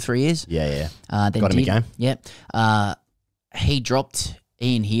about 2 to 3 years. Yeah. Then Got him a did. game. Yep. He dropped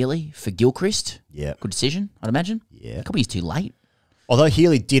Ian Healy for Gilchrist. Yeah. Good decision, I'd imagine. Yeah. A couple years too late. Although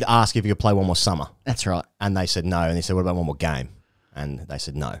Healy did ask if he could play one more summer, That's right. and they said no. And they said, what about one more game? And they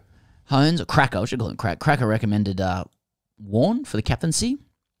said no. Hones, or Cracker, I should call him Cracker recommended Warren for the captaincy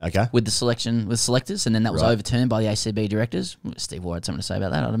Okay. with the selectors, and then that was Right. overturned by the ACB directors. Steve Waugh had something to say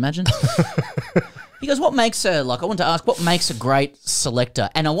about that, I'd imagine. He goes, I want to ask, what makes a great selector?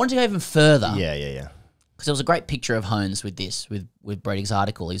 And I want to go even further. Yeah. because there was a great picture of Holmes with this, with Brady's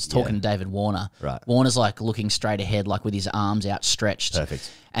article. He's talking to David Warner. Right. Warner's like looking straight ahead, like with his arms outstretched.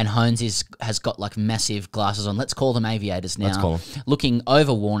 Perfect. And Holmes has got like massive glasses on. Let's call them aviators now. Let's call them. Looking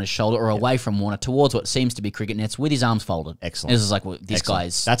over Warner's shoulder or away from Warner towards what seems to be cricket nets with his arms folded. Excellent. This is like, well, this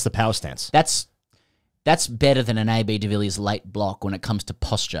guy's... That's the power stance. That's better than an AB de Villiers late block when it comes to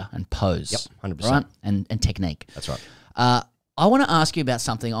posture and pose. Yep, 100%. Right? And technique. That's right. I want to ask you about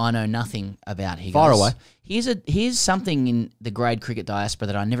something I know nothing about, Higgins. Fire away. Here's something in the grade cricket diaspora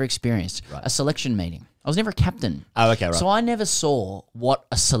that I never experienced. Right. A selection meeting. I was never a captain. Oh, okay, right. So I never saw what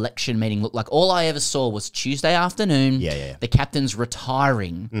a selection meeting looked like. All I ever saw was Tuesday afternoon. Yeah. The captain's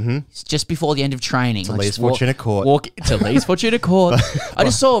retiring just before the end of training. To Lee's Fortuna Court. To Lee's Fortuna Court. I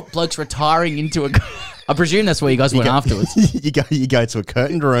just saw blokes retiring into a... I presume that's where you guys went afterwards. you go to a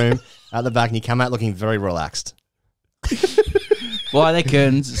curtained room out the back and you come out looking very relaxed. Why are they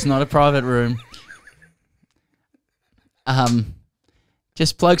curtains? It's not a private room.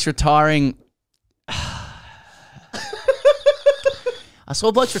 Just blokes retiring. I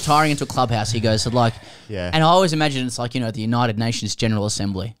saw blokes retiring into a clubhouse. He goes, and I always imagine it's like, the United Nations General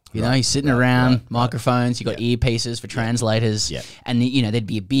Assembly. You know, he's sitting around, microphones, you got earpieces for translators, and there'd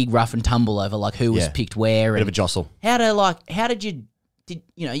be a big rough and tumble over like who was picked where. Bit of a jostle. How did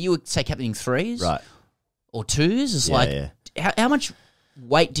you would say captaining threes, right, or twos? It's how much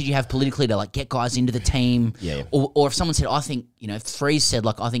weight did you have politically to like get guys into the team? Yeah. Or if someone said, I think, if threes said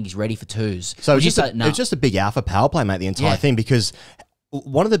like, I think he's ready for twos. So it was just a big alpha power play, mate, the entire thing, because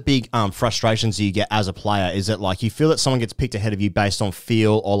one of the big frustrations you get as a player is that like you feel that someone gets picked ahead of you based on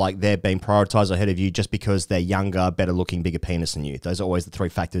feel, or like they're being prioritized ahead of you just because they're younger, better looking, bigger penis than you. Those are always the three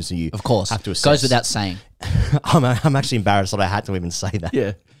factors that you have to assess. Goes without saying. I'm actually embarrassed that I had to even say that.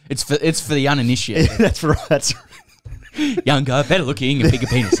 Yeah. It's for the uninitiated. That's right. Younger, better looking, and bigger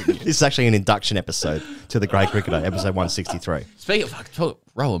penis. This is actually an induction episode to the Great Cricketer, episode 163. Speaking of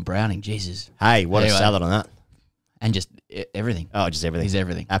Rowan Browning, Jesus. Hey, what a salad on that. And just everything. Oh, just everything. He's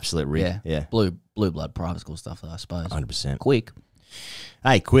everything. Absolute rip. Yeah. Blue blood private school stuff, I suppose. 100%. Quick.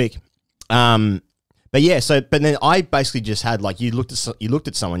 Hey, quick. But then I basically just had like, you looked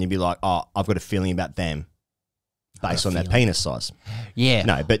at someone, you'd be like, oh, I've got a feeling about them based on their penis size. Yeah.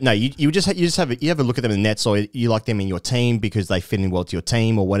 No, you just have a look at them in the nets, or you like them in your team because they fit in well to your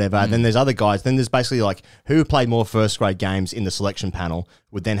team or whatever. And then there's other guys. Then there's basically like who played more first grade games in the selection panel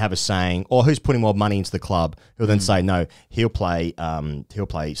would then have a saying, or who's putting more money into the club who'll then say, no, he'll play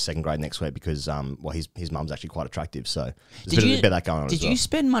second grade next week because his mum's actually quite attractive. So there's a bit of that going on. Did you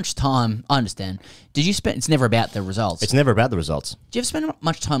spend much time? I understand. It's never about the results. It's never about the results. Do you ever spend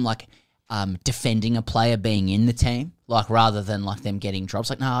much time like defending a player being in the team, like rather than like them getting drops?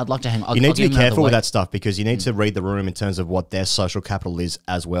 Like, no, I'd like to hang. You need to be careful with that stuff because you need to read the room in terms of what their social capital is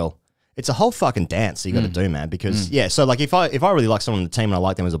as well. It's a whole fucking dance you got to do, man. Because so like if I really like someone on the team and I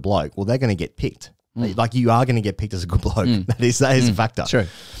like them as a bloke, well, they're going to get picked. Like you are going to get picked as a good bloke. That is a factor. True.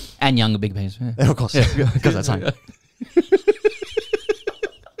 And younger, big penis. Yeah. Of course, because that's fine.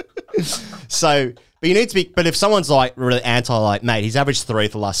 So. But you need to be. But if someone's like really anti, like, mate, he's averaged 3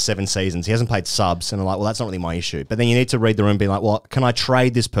 for the last 7 seasons. He hasn't played subs, and I'm like, well, that's not really my issue. But then you need to read the room, and be like, well, can I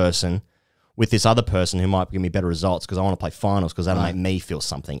trade this person with this other person who might give me better results because I want to play finals because that'll make me feel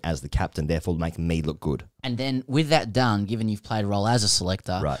something as the captain, therefore make me look good. And then with that done, given you've played a role as a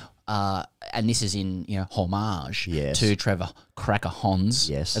selector, right? And this is in homage to Trevor Cracker Hons,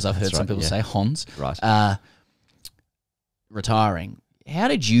 as I've heard some people say, Hons, right? Retiring. How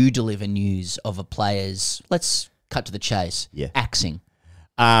did you deliver news of a player's, let's cut to the chase, axing?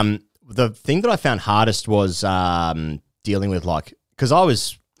 The thing that I found hardest was dealing with, like, because I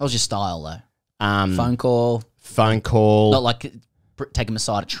was... What was your style, though? Phone call? Not like take him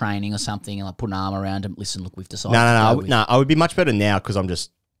aside at training or something and like put an arm around him, listen, look, we've decided No, I would be much better now because I'm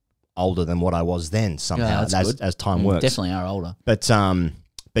just older than what I was then somehow as time works. Definitely are older.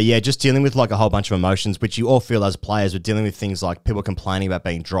 But yeah, just dealing with like a whole bunch of emotions, which you all feel as players, but dealing with things like people complaining about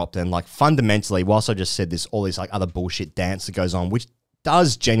being dropped, and like fundamentally, whilst I just said this, all this like other bullshit dance that goes on, which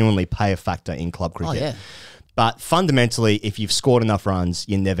does genuinely play a factor in club cricket. Oh, yeah. But fundamentally, if you've scored enough runs,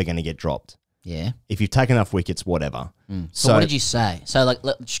 you're never going to get dropped. Yeah. If you've taken enough wickets, whatever. So what did you say? So like,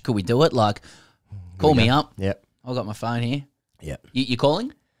 could we do it? Like, call me up. Yep. I've got my phone here. Yep. You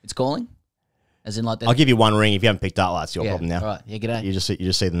calling? It's calling? As in like that? I'll give you one ring. If you haven't picked up, that's your problem now. All right. Yeah, g'day. You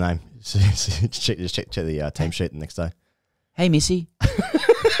just see the name. just check the team sheet the next day. Hey, Missy.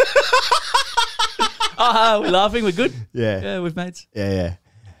 We're laughing. We're good. Yeah, we're mates. Yeah.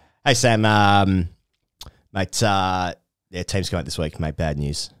 Hey Sam, mate. Team's come out this week, mate. Bad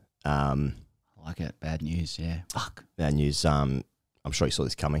news. I like it. Bad news. Yeah. Fuck. Bad news. I'm sure you saw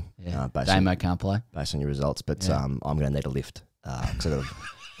this coming. Yeah. Based Damo can't play. based on your results, but I'm going to need a lift because I've got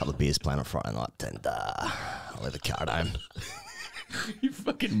a couple of beers planned on Friday night, and I'll leave the car at home. You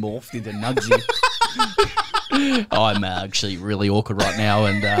fucking morphed into Nugsy. I'm actually really awkward right now,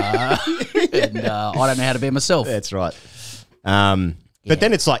 and I don't know how to be myself. That's right. But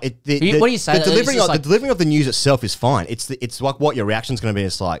then it's like what do you say? The delivering of the news itself is fine. It's like what your reaction's going to be.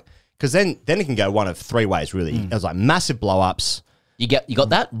 It's like because then it can go one of three ways really. It was like massive blow ups. You got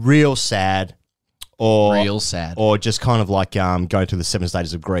that? Real sad. Or just kind of like going through the 7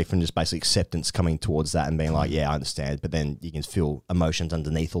 stages of grief and just basically acceptance coming towards that and being like, yeah, I understand. But then you can feel emotions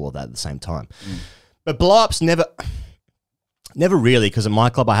underneath all of that at the same time. But blow-ups never really, because at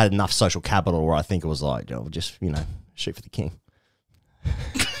my club I had enough social capital where I think it was like, just, shoot for the king.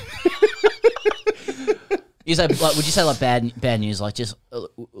 You say, like, would you say like bad news? Like just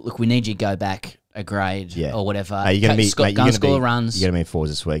look, we need you to go back a grade or whatever. You're going to be score runs. You're going to be in fours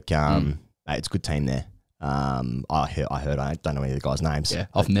this week. It's a good team there. I heard. I don't know any of the guys' names. Yeah,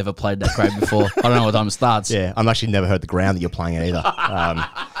 I've never played that grade before. I don't know what time it starts. Yeah, I've actually never heard the ground that you're playing at either.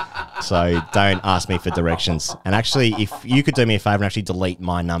 So don't ask me for directions. And actually, if you could do me a favour and actually delete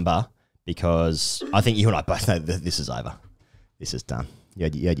my number, because I think you and I both know that this is over. This is done. You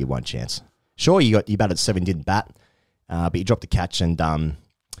had your one chance. Sure, you batted 7, didn't bat, but you dropped the catch, and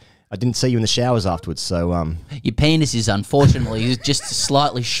I didn't see you in the showers afterwards. So your penis is unfortunately just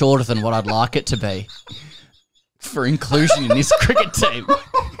slightly shorter than what I'd like it to be for inclusion in this cricket team.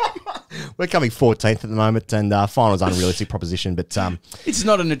 We're coming 14th at the moment, and final's unrealistic proposition, but it's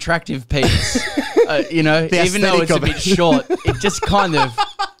not an attractive penis. Even though it's a bit short, it just kind of.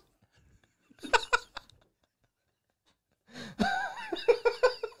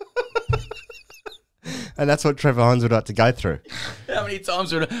 And that's what Trevor Hines would have to go through. How many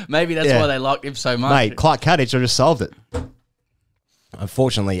times would maybe that's why they liked him so much? Mate, Clark Caddich would have solved it.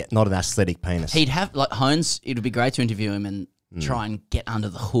 Unfortunately, not an athletic penis. He'd have, like, Hines, it would be great to interview him and try and get under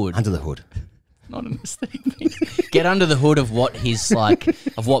the hood. Under the hood. Not an aesthetic penis. Get under the hood of what his, like,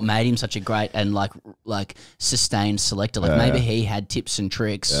 of what made him such a great and, like sustained selector. Like, maybe he had tips and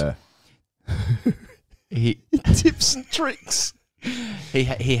tricks. Tips and tricks.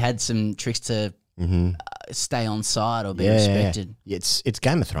 He had some tricks to stay on side or be respected. Yeah. It's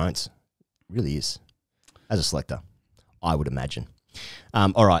Game of Thrones. It really is. As a selector, I would imagine.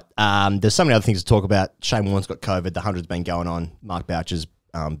 All right. There's so many other things to talk about. Shane Warne's got COVID. The 100's been going on. Mark Boucher's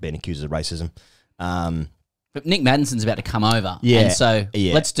been accused of racism. But Nic Maddinson's about to come over. Yeah. And so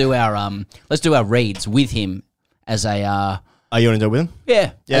let's do our reads with him as a Are you want to do it with him?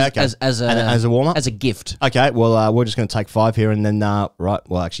 Yeah. Yeah, okay. As a warm-up? As a gift. Okay, well, we're just going to take 5 here and then, right,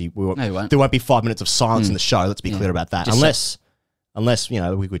 well, actually, there won't be 5 minutes of silence in the show. Let's be clear about that. Just Unless,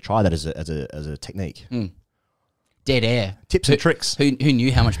 we could try that as a technique. Dead air. Tips and tricks. Who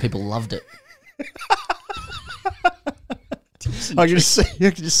knew how much people loved it? I can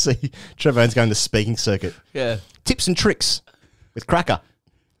just see Trevor Owens going to the speaking circuit. Yeah. Tips and tricks with Cracker.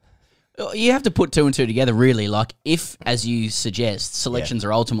 You have to put 2 and 2 together, really. Like, if, as you suggest, selections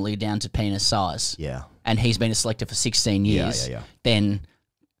are ultimately down to penis size, and he's been a selector for 16 years, then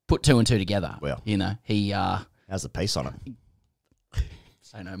put 2 and 2 together. Well, he how's the piece on it?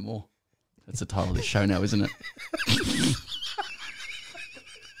 Say no more. That's the title of this show now, isn't it?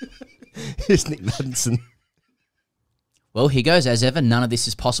 Here's Nic Maddinson. Well, here goes. As ever, none of this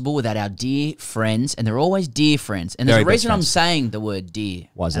is possible without our dear friends, and they're always dear friends. And there's Very a reason best I'm friends. saying the word dear.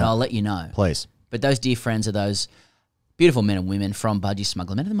 Why is and that? I'll let you know. Please. But those dear friends are those beautiful men and women from Budgy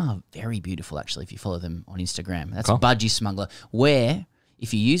Smuggler. Many of them are very beautiful, actually, if you follow them on Instagram. That's Budgy Smuggler, where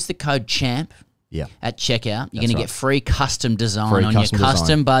if you use the code CHAMP at checkout, you're going to get free custom design on your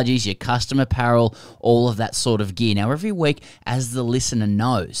custom budgies, your custom apparel, all of that sort of gear. Now, every week, as the listener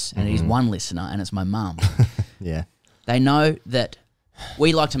knows, and it is one listener, and it's my mum, they know that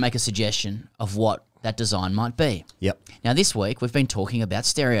we like to make a suggestion of what that design might be. Yep. Now, this week, we've been talking about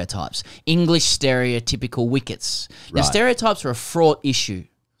stereotypes. English stereotypical wickets. Now, stereotypes are a fraught issue.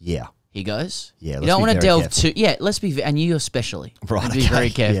 Yeah. Here goes. Yeah, you don't want to delve too... Yeah, let's be... And you especially. Right, Be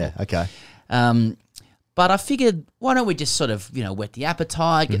very careful. Yeah, okay. But I figured, why don't we just sort of, whet the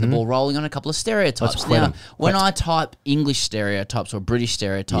appetite, get the ball rolling on a couple of stereotypes. Now, when I type English stereotypes or British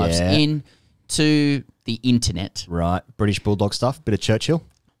stereotypes into the internet... Right. British Bulldog stuff, bit of Churchill.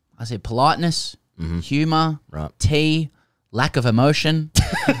 I said politeness, humour, tea, lack of emotion.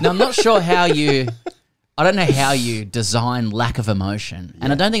 Now, I'm not sure how you... I don't know how you design lack of emotion.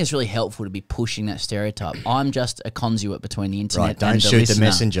 And I don't think it's really helpful to be pushing that stereotype. I'm just a conduit between the internet and the listener. Don't shoot the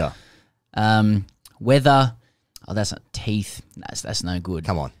messenger. Weather. Oh, that's not teeth. That's no good.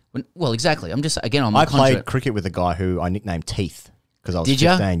 Come on. Well, exactly. I'm just, again, I'm I a conduit. played cricket with a guy who I nicknamed Teeth. because I was Did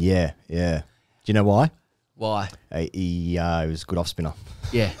ya? 15. Yeah. Do you know why? Why? He was a good off spinner.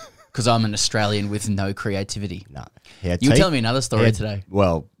 Yeah, because I'm an Australian with no creativity. No, he had You were teeth. telling me another story He had- today.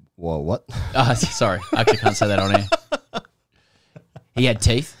 Well, what? Sorry, I actually can't say that on air. He had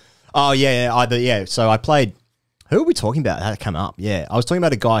teeth. Oh yeah. So I played. Who are we talking about? How it come up? Yeah, I was talking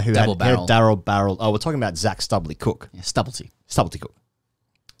about a guy who Double had barrel. barrel. Oh, we're talking about Zach Stubblety Cook. Yeah, Stubblety. Stubblety Cook.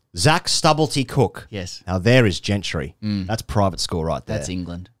 Zach Stubblety Cook. Yes. Now there is Gentry. That's private school right there. That's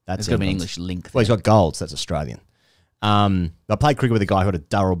England. That's There's got to be an England. English link there. Well, he's got golds. That's Australian. I played cricket with a guy who had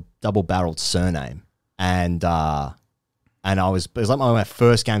a double-barreled surname, and it was like one of my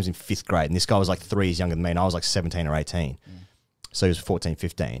first games in 5th grade, and this guy was like 3 years younger than me, and I was like 17 or 18. So he was 14,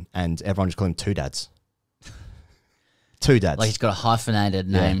 15, and everyone just called him Two Dads. Two Dads. Like he's got a hyphenated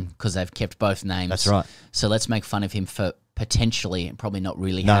name because they've kept both names. That's right. So let's make fun of him for potentially and probably not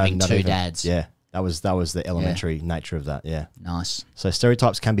really having not two even. dads. Yeah, that was the elementary nature of that. Yeah. Nice. So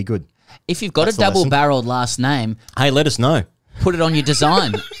stereotypes can be good. If you've got That's a the lesson. double-barreled last name, Hey, let us know. put it on your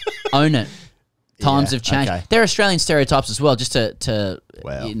design. Own it. Times have changed. okay. There are Australian stereotypes as well, just to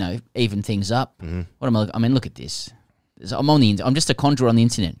Wow. even things up. What am I mean, look at this. I'm just a conjurer on the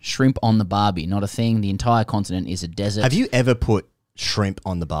internet. Shrimp on the Barbie, not a thing. The entire continent is a desert. Have you ever put shrimp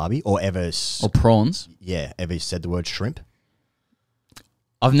on the Barbie, or ever? Or prawns? Ever said the word shrimp?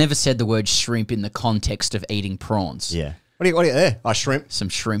 I've never said the word shrimp in the context of eating prawns. Yeah. What do you there? Oh, shrimp. Some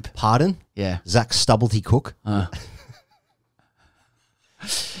shrimp. Pardon? Yeah. Zach Stubblety Cook.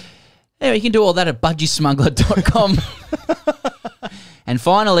 Anyway, you can do all that at budgysmuggler.com. And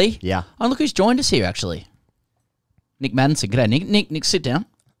finally, Yeah. oh, look who's joined us here, actually. Nic Maddinson. G'day, Nick. Nick, sit down.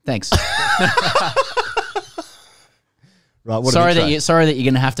 Thanks. Right. What sorry an intro. that you're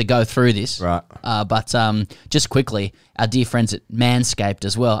going to have to go through this. Right. But just quickly, our dear friends at Manscaped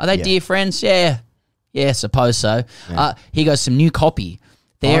as well. Are they Yeah. dear friends? Yeah, suppose so. Here goes some new copy.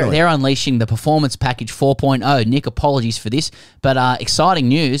 Finally. They're unleashing the Performance Package 4.0. Nick, apologies for this, but exciting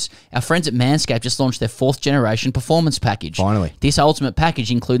news. Our friends at Manscaped just launched their 4th generation Performance Package. Finally. This ultimate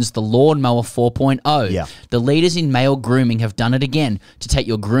package includes the Lawnmower 4.0. Yeah. The leaders in male grooming have done it again to take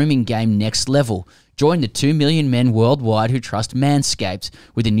your grooming game next level. Join the 2 million men worldwide who trust Manscaped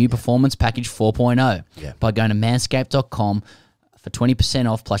with the new Performance Package 4.0 by going to manscaped.com for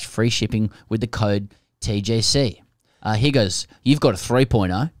 20% off plus free shipping with the code TGC. Here goes. You've got a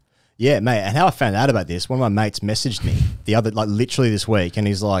 3.0. Yeah, mate. And how I found out about this, one of my mates messaged me literally this week, and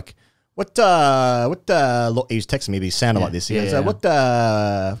he's like, he was texting me, but he sounded like this. He goes, what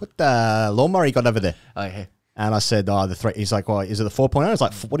lawnmower you got over there? Oh, yeah. And I said, the 3. He's like, well, is it the 4.0? I was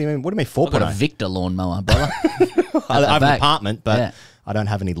like, what do you mean? What do you mean 4.0? I've got a Victor lawnmower, brother. I have an back. apartment, but Yeah. I don't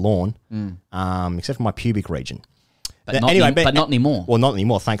have any lawn, except for my pubic region. But not anymore. Well, not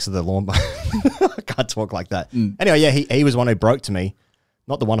anymore, thanks to the lawnmower. I can't talk like that. Anyway, yeah, he was one who broke to me,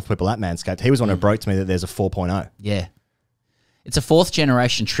 not the wonderful people at Manscaped. He was one who broke to me that there's a 4.0. Yeah. It's a 4th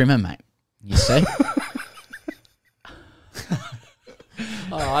generation trimmer, mate. You see?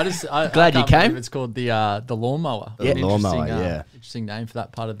 Glad you came. It's called the lawnmower. The lawnmower, yeah. Interesting name for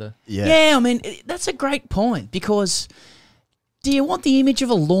that part of the. Yeah, I mean, that's a great point because do you want the image of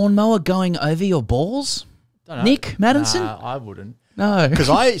a lawnmower going over your balls? Don't know. Nick Maddinson? Nah, I wouldn't. No. Because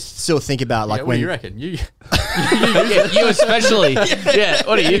I still think about What when do you reckon? You You especially. Yeah,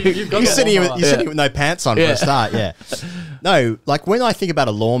 what are you? you're sitting here with no pants on for a start. Yeah. No, like when I think about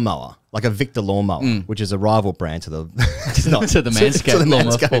a lawnmower, like a Victor lawnmower, which is a rival brand to the to the Manscaped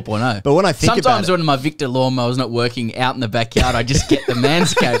lawnmower 4.0. But when I think sometimes about when my Victor lawnmower's not working out in the backyard, I just get the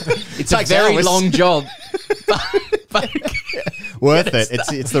Manscaped. It's a Takes very hours. long job. but worth it.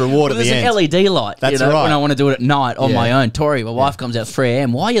 It's the reward at there's the an end. LED light. That's right. right. When I want to do it at night on my own. Tori, my wife comes out 3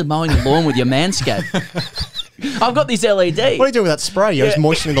 a.m. Why are you mowing the lawn with your Manscaped? I've got this LED. What are you doing with that spray? You're just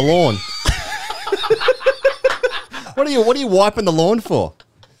moistening the lawn. What are you wiping the lawn for?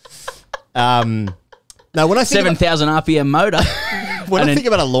 No, when I think 7,000 RPM motor. when I think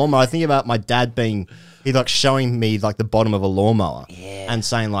about a lawnmower, I think about my dad he's like showing me like the bottom of a lawnmower and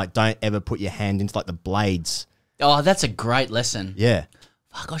saying like, don't ever put your hand into like the blades. Oh, that's a great lesson. Yeah.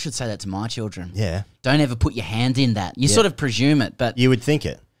 Fuck, I should say that to my children. Yeah. Don't ever put your hand in that. You sort of presume it, but You would think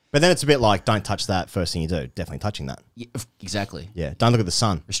it. But then it's a bit like, don't touch that first thing you do. Definitely touching that. Yeah, exactly. Yeah. Don't look at the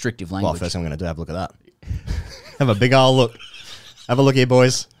sun. Restrictive Well, language. first thing I'm going to do, have a look at that. Have a big old look. Have a look here,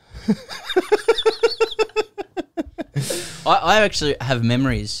 boys. I actually have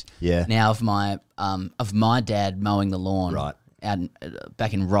memories Yeah. now of my dad mowing the lawn Right. out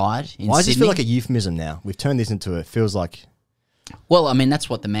back in Ryde in Why does this Sydney. feel like a euphemism now? We've turned this into it feels like... Well, I mean, that's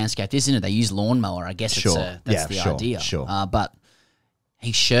what the Manscaped is, isn't it? They use lawnmower. I guess Sure. that's the Yeah, sure, idea. sure. But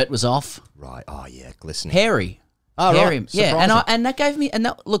his shirt was off. Right. Oh, yeah. Glistening. Hairy. Oh, Hear right. him. Yeah, Surprising.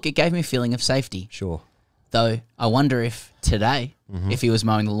 it gave me a feeling of safety. Sure. Though I wonder if today, if he was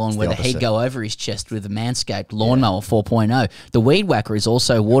mowing the lawn, whether he'd opposite. go over his chest with a Manscaped lawnmower 4.0. The Weed Whacker is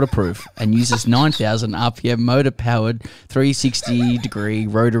also waterproof and uses 9,000 RPM motor-powered 360-degree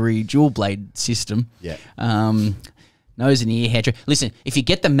rotary dual-blade system. Yeah. Nose and ear hair. Listen, if you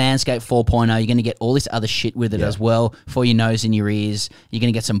get the Manscaped 4.0, you're going to get all this other shit with it as well for your nose and your ears. You're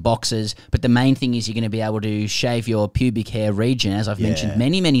going to get some boxes. But the main thing is you're going to be able to shave your pubic hair region, as I've mentioned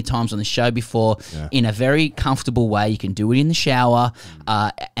many, many times on the show before, in a very comfortable way. You can do it in the shower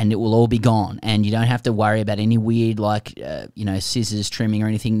and it will all be gone. And you don't have to worry about any weird, scissors, trimming or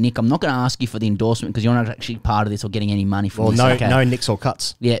anything. Nick, I'm not going to ask you for the endorsement because you're not actually part of this or getting any money from this. No nicks or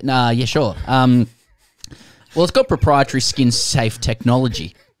cuts. Yeah, sure. Well, it's got proprietary skin-safe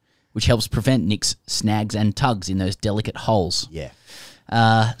technology, which helps prevent nicks, snags, and tugs in those delicate holes. Yeah.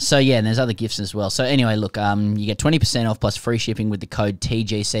 And there's other gifts as well. So anyway, look, you get 20% off plus free shipping with the code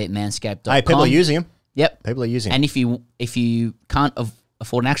TGC at manscaped.com. Hey, people are using them. Yep. People are using them. And if you can't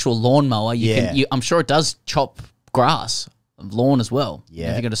afford an actual lawnmower, I'm sure it does chop grass. Lawn as well.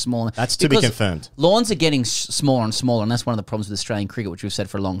 Yeah. If you've got a small... That's to be confirmed. Lawns are getting smaller and smaller, and that's one of the problems with Australian cricket, which we've said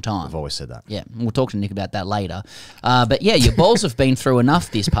for a long time. I've always said that. Yeah, we'll talk to Nick about that later. But yeah, your balls have been through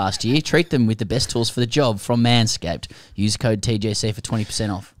enough this past year. Treat them with the best tools for the job from Manscaped. Use code TGC for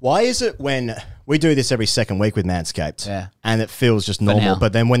 20% off. Why is it when we do this every second week with Manscaped and it feels just now. normal,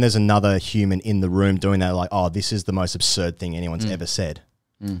 but then when there's another human in the room doing that, like, oh, this is the most absurd thing anyone's ever said.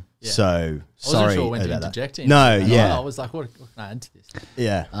 Yeah. So, I sorry wasn't sure when to about interject that. in. No, yeah. I was like, what can I add to this?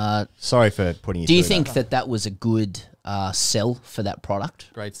 Yeah. Sorry for putting you Do you through think that was a good sell for that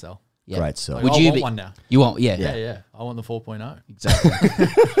product? Great sell. Yeah. Great sell. Like, Would I you want one now. You want, yeah. Yeah. I want the 4.0. Exactly.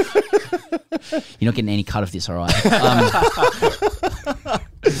 You're not getting any cut of this, all right?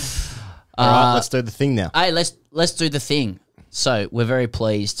 All right, let's do the thing now. Hey, let's do the thing. So we're very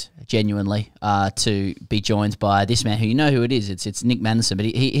pleased, genuinely, to be joined by this man who you know who it is. It's Nic Maddinson, but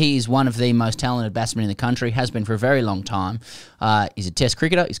he is one of the most talented batsmen in the country, has been for a very long time. He's a test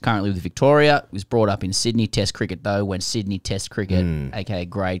cricketer. He's currently with Victoria. He was brought up in Sydney Test cricket, though, when Sydney Test cricket, aka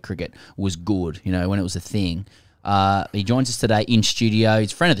grade cricket, was good, when it was a thing. He joins us today in studio.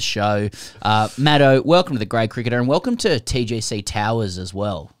 He's a friend of the show. Maddo, welcome to the Grade Cricketer and welcome to TGC Towers as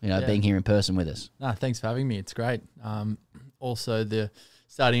well, being here in person with us. No, thanks for having me. It's great. Also,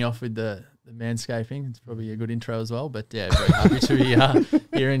 starting off with the manscaping, it's probably a good intro as well. But yeah, very happy to be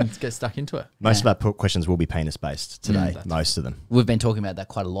here and get stuck into it. Most of our questions will be penis-based today, most of them. We've been talking about that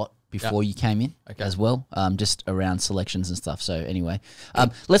quite a lot before you came in as well, just around selections and stuff. So anyway,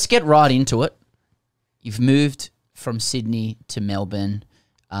 let's get right into it. You've moved from Sydney to Melbourne.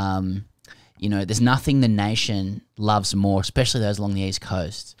 There's nothing the nation loves more, especially those along the East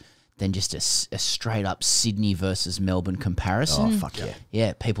Coast, than just a straight-up Sydney versus Melbourne comparison. Oh, fuck yeah.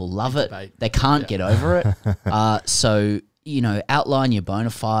 Yeah, people love it. Debate. They can't get over it. So, outline your bona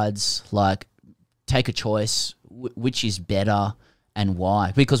fides, like take a choice, which is better and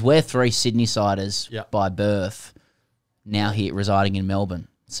why. Because we're three Sydney-siders by birth, now here residing in Melbourne.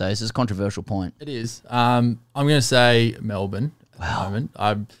 So this is a controversial point. It is. I'm going to say Melbourne at the moment. I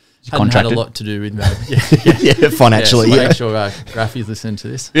hadn't had a contracted? lot to do with Melbourne. Yeah, financially, so yeah. make sure Graffy's listening to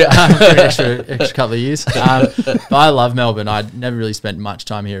this. For an extra couple of years. But I love Melbourne. I'd never really spent much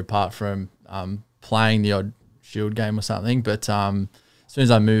time here apart from playing the odd Shield game or something. But as soon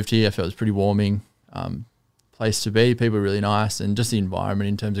as I moved here, I felt it was pretty warming place to be. People were really nice, and just the environment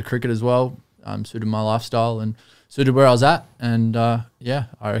in terms of cricket as well suited my lifestyle and suited where I was at. And I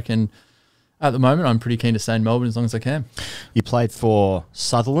reckon at the moment I'm pretty keen to stay in Melbourne as long as I can. You played for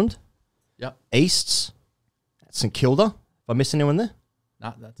Sutherland, Yep. Easts, St Kilda. Have I missed anyone there?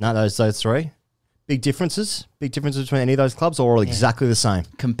 Nah, that's No, those three. Big differences? Big differences between any of those clubs, or all exactly the same?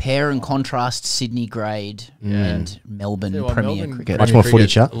 Compare and contrast Sydney grade and Melbourne Yeah, well, Premier Melbourne cricket. Much Premier more footy cricket,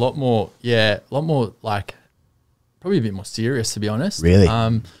 chat. A lot more like probably a bit more serious, to be honest. Really?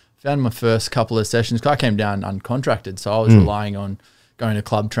 Found my first couple of sessions, 'cause I came down uncontracted, so I was relying on going to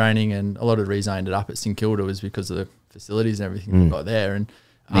club training, and a lot of the reason I ended up at St Kilda was because of the facilities and everything we got there. And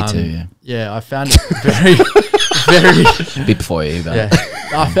Me too, yeah. Yeah, I found it very, very. A bit before you, but Yeah,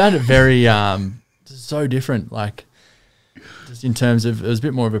 I found it very so different. Like just in terms of, it was a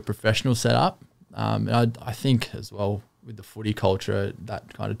bit more of a professional setup. And I think as well with the footy culture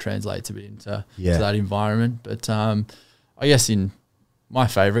that kind of translates a bit into to that environment. But I guess in my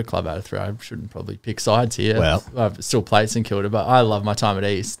favourite club out of three, I shouldn't probably pick sides here. Well, I've still played St Kilda, but I love my time at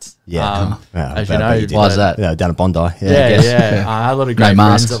East. Yeah. As you know, Why is that? Yeah, down at Bondi. I had a lot of No great friends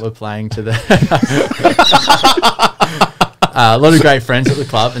masks. that were playing to the. A lot of great friends at the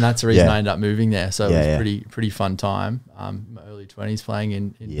club, and that's the reason Yeah. I ended up moving there. So it was Yeah. pretty fun time. My early 20s playing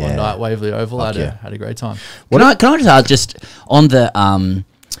in Yeah. Bondi at Waverley Oval. Fuck Had a great time. Can I just ask, just on the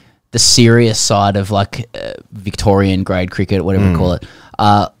serious side of like Victorian grade cricket, whatever you call it,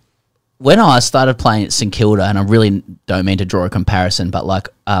 when I started playing at St Kilda, and I really don't mean to draw a comparison, but like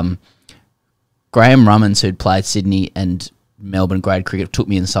Graham Rummins, who'd played Sydney and Melbourne grade cricket, took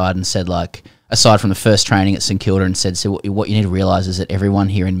me inside and said, like, aside from the first training at St Kilda, and said, so what you need to realise is that everyone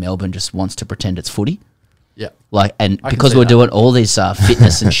here in Melbourne just wants to pretend it's footy. Yeah. Like, and I can because see we're that. doing all these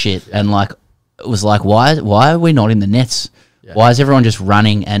fitness and shit, and like, it was like, why are we not in the nets? Yeah. Why is everyone just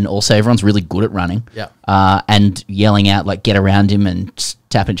running? And also, everyone's really good at running. Yeah. And yelling out, like, get around him and just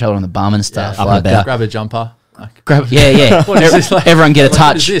tapping each other on the bum and stuff. Yeah, like grab a jumper. Like, yeah. What is this like? Everyone get a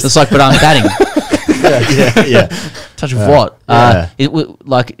What is touch. this? It's like, but I'm batting. yeah. Touch of what? Yeah.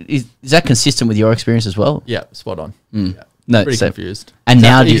 Is that consistent with your experience as well? Yeah, spot on. Mm. Yeah. No, Pretty so- confused. And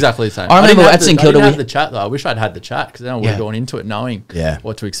now do you- exactly the same. I remember didn't at have St the- Kilda I didn't we- have the chat though. I wish I'd had the chat because then I would have Yeah. gone into it knowing Yeah.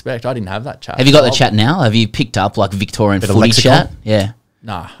 what to expect. I didn't have that chat. Have you got the So chat now? Have you picked up like Victorian Bit of footy lexicon? chat? Yeah.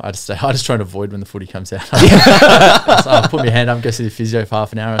 Nah, I just try to avoid when the footy comes out. So I'll put my hand up, go see the physio for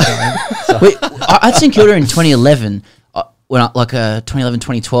half an hour or something. So, Wait, at St Kilda in 2011, when 2011,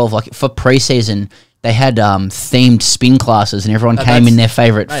 2012, like for pre-season, they had themed spin classes, and everyone came in their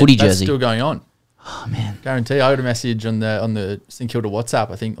favourite mate, footy that's jersey. still going on. Oh man, Guarantee. I got a message on the St Kilda WhatsApp,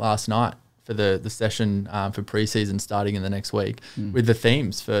 I think last night, for the session for pre-season starting in the next week with the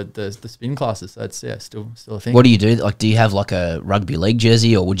themes for the spin classes. So it's still a thing. what do you do? Like, do you have like a rugby league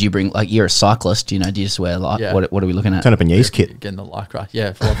jersey, or would you bring like you're a cyclist? You know, do you just wear like Yeah. what are we looking at? Turn up in your East kit. Getting the lycra.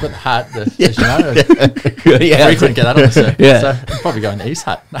 Yeah, well, I've got the hat. As you know, Yeah. frequent get that on the circuit. Yeah. So I'd probably go in the East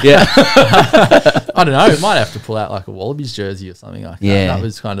hat. Yeah. I don't know. Might have to pull out like a Wallabies jersey or something like that. Yeah. That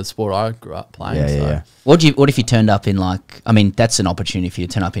was kind of the sport I grew up playing. Yeah. What if you turned up in like? I mean, that's an opportunity for you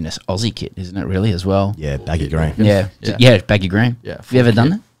to turn up in an Aussie kit, isn't it? Really, as well. Yeah, baggy green. Yeah, baggy green. Yeah, Have you ever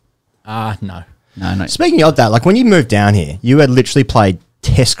done that? No. No. Speaking of that, like when you moved down here, you had literally played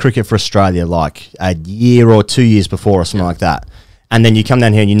Test cricket for Australia like a year or 2 years before or something like that, and then you come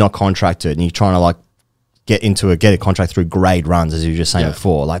down here and you're not contracted, and you're trying to like get a contract through grade runs, as you were just saying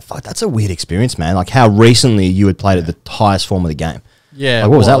before. Like, fuck, that's a weird experience, man. Like how recently you had played at the highest form of the game. Yeah.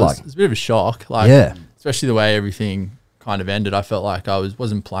 Like, what was that like? It was a bit of a shock. Like, Yeah. especially the way everything kind of ended. I felt like I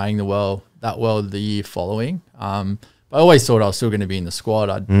wasn't playing that well the year following. But I always thought I was still going to be in the squad.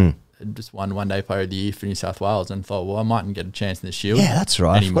 I'd just won one day player of the year for New South Wales and thought, well, I mightn't get a chance in the Shield. Yeah, that's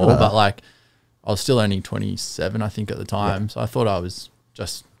right. I forgot Anymore. about But that. like, I was still only 27, I think, at the time. So I thought I was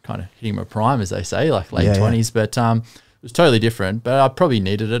just kind of hitting my prime, as they say, like late 20s. But it was totally different. But I probably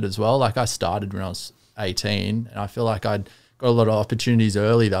needed it as well. Like I started when I was 18, and I feel like I'd got a lot of opportunities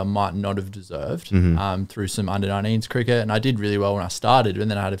early that I might not have deserved through some under-19s cricket. And I did really well when I started,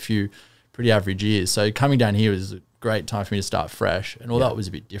 and then I had a few pretty average years. So coming down here was a great time for me to start fresh. And all that was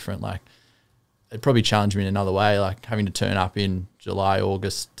a bit different. Like, it probably challenged me in another way, like having to turn up in July,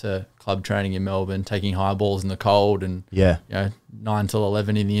 August to club training in Melbourne, taking high balls in the cold, and 9 till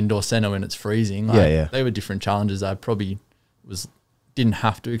 11 in the indoor centre when it's freezing. Like, they were different challenges I probably didn't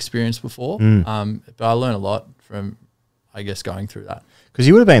have to experience before. But I learned a lot from, I guess, going through that. Because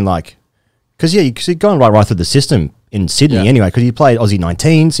you would have been like, because you'd gone right through the system in Sydney anyway, because you played Aussie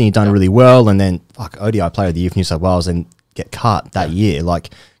 19s and you'd done really well, and then ODI player of the year for New South Wales and get cut that year, like.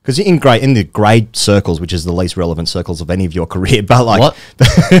 Because in the grade circles, which is the least relevant circles of any of your career, but like, What?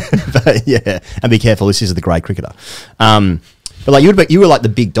 but yeah, and be careful, this is the grade cricketer. But like you were like the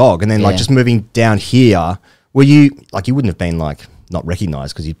big dog, and then like just moving down here, were you like you wouldn't have been like not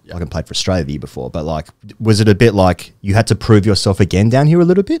recognised because you like played for Australia the year before, but like was it a bit like you had to prove yourself again down here a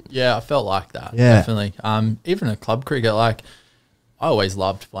little bit? Yeah, I felt like that. Yeah. Definitely. Even at club cricket, like I always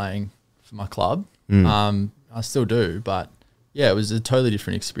loved playing for my club. I still do, but yeah, it was a totally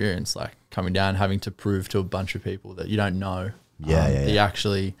different experience, like coming down, having to prove to a bunch of people that you don't know that you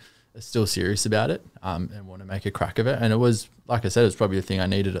actually are still serious about it and want to make a crack of it. And it was, like I said, it was probably the thing I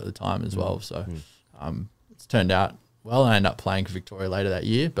needed at the time as well. So it's turned out well. I ended up playing for Victoria later that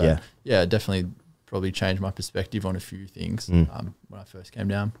year. But yeah, it definitely probably changed my perspective on a few things when I first came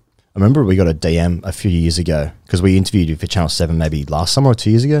down. I remember we got a DM a few years ago because we interviewed you for Channel 7 maybe last summer or 2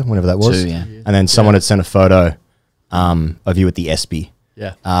 years ago, whenever that was. 2, yeah. And then someone had sent a photo of you at the ESPY.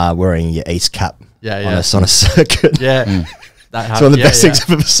 Yeah. Wearing your East cap Yeah, on yeah. a circuit. Yeah. That It's one of the best things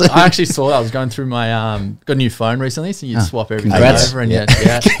I've ever seen. I actually saw that. I was going through my got a new phone recently, so you swap everything Congrats. over, and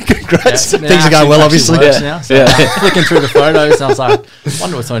Congrats. Yeah. Things are going well, obviously. Now, so I'm flicking through the photos, and I was like,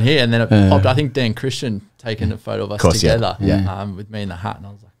 wonder what's on here, and then it popped. I think Dan Christian taking a photo of us course, yeah. together, Yeah. with me in the hat, and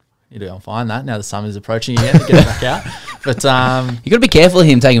I was like, need to go and find that. Now the summer's approaching again to get it back out. But you got to be careful of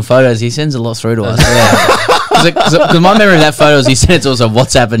him taking photos. He sends a lot through to us. Because my memory of that photo is he sent it to us on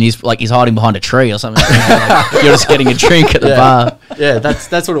WhatsApp, and he's hiding behind a tree or something. You're just getting a drink at the bar. Yeah, that's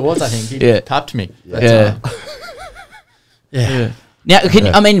what it was. I think he tapped me. Yeah. Now,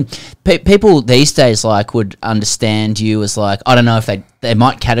 I mean, people these days would understand you as I don't know if they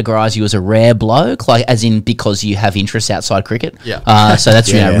might categorize you as a rare bloke, as in because you have interests outside cricket. Yeah. So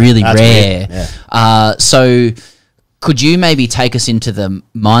that's really that's rare. Yeah. So could you maybe take us into the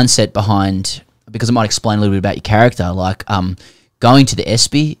mindset behind, because it might explain a little bit about your character, going to the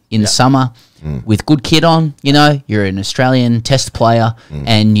ESPY in the summer with good kit on, you're an Australian test player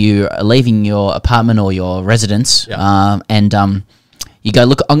and you're leaving your apartment or your residence and you go,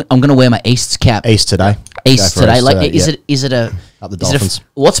 look, I'm going to wear my Easts cap. East today. East today. Is it a... Up the Dolphins.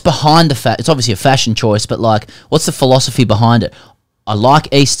 What's behind the it's obviously a fashion choice, but what's the philosophy behind it? I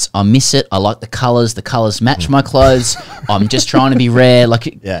like Easts. I miss it. I like the colours. The colours match my clothes. I'm just trying to be rare.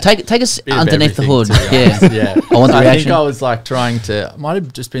 Take us underneath the hood. Yeah. I want the reaction. I think I was trying to. It might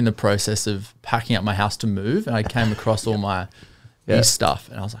have just been the process of packing up my house to move, and I came across all my East stuff,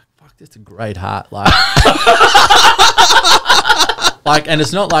 and I was like, "Fuck, that's a great hat!" And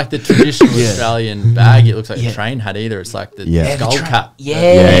it's not like the traditional Australian bag. It looks like a train hat either. It's like the skull cap.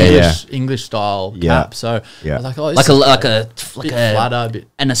 English style cap. So I was like, oh, this like a flatter, bit,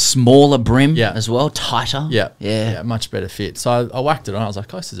 and a smaller brim as well, tighter. Yeah, much better fit. So I whacked it on. I was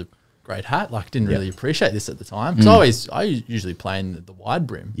like, oh, this is a great hat. Didn't really appreciate this at the time because I usually play in the wide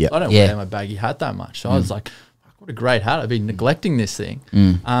brim. So I don't wear my baggy hat that much. So I was like, what a great hat. I've been neglecting this thing.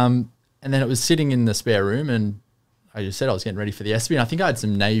 And then it was sitting in the spare room, and I just said I was getting ready for the ESPY, and I think I had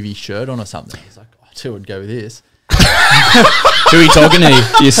some navy shirt on or something. I was like, oh, I would go with this. Who are you talking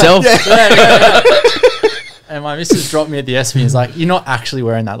to? Yourself? And my missus dropped me at the ESPY and was like, you're not actually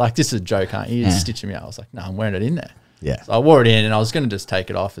wearing that. This is a joke, aren't you? You're stitching me out. I was like, no, I'm wearing it in there. Yeah. So I wore it in, and I was going to just take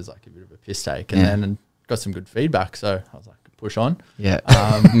it off as a bit of a piss take, and then got some good feedback. So I was like, push on. Yeah.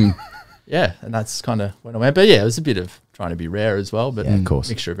 And that's kind of when I went. But yeah, it was a bit of trying to be rare as well, but of course,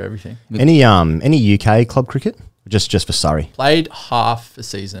 mixture of everything. Any UK club cricket? Just for Surrey. Played half a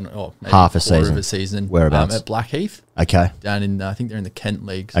season, or maybe half a quarter season. of a season. Whereabouts? At Blackheath. Okay. Down in, I think they're in the Kent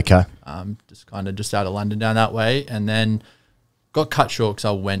leagues. Okay. Just out of London, down that way, and then got cut short because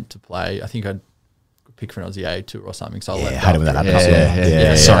I went to play. I think I'd picked for an Aussie A tour or something. So I let hate it when that happens.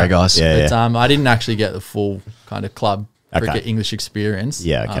 Yeah. Sorry, guys. But I didn't actually get the full kind of club cricket English experience.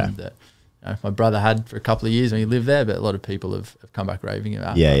 Yeah. Okay. That my brother had for a couple of years when he lived there, but a lot of people have come back raving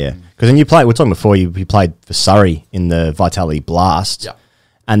about. Yeah. Because then you played. We're talking before you played for Surrey in the Vitality Blast. Yeah.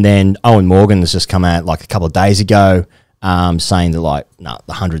 And then Owen Morgan has just come out a couple of days ago, saying that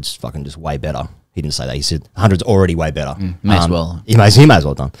the 100's fucking just way better. He didn't say that. He said 100's already way better. May as well. He may as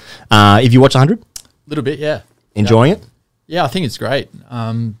well done. If you watch 100, A little bit, yeah. enjoying it. Yeah, I think it's great.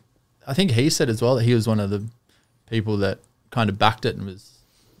 I think he said as well that he was one of the people that kind of backed it and was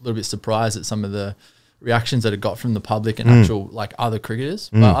a little bit surprised at some of the reactions that it got from the public and actual other cricketers.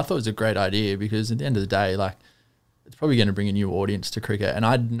 But I thought it was a great idea because at the end of the day, it's probably going to bring a new audience to cricket. And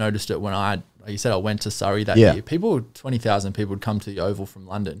I'd noticed it when like you said, I went to Surrey that year. 20,000 people would come to the Oval from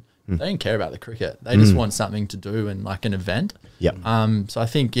London. They didn't care about the cricket. They just want something to do and an event. Yep. So I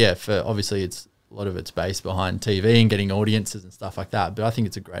think, for obviously it's a lot of it's based behind TV and getting audiences and stuff like that. But I think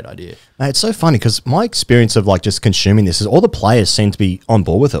it's a great idea. Mate, it's so funny because my experience of just consuming this is all the players seem to be on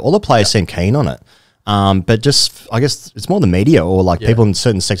board with it. All the players seem keen on it. But just, I guess it's more the media or people in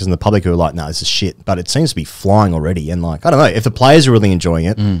certain sectors in the public who are like, no, this is shit. But it seems to be flying already. And I don't know, if the players are really enjoying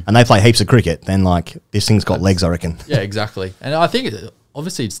it and they play heaps of cricket, then this thing's got legs, I reckon. Yeah, exactly. And I think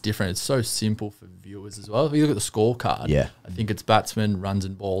obviously it's different. It's so simple for viewers as well. If you look at the scorecard, I think it's batsman, runs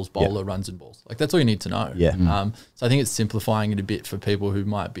and balls, bowler, runs and balls. That's all you need to know. Yeah. So I think it's simplifying it a bit for people who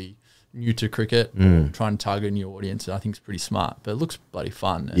might be new to cricket or trying to target a new audience. And I think it's pretty smart, but it looks bloody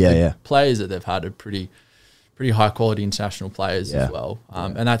fun. And the players that they've had are pretty high quality international players as well.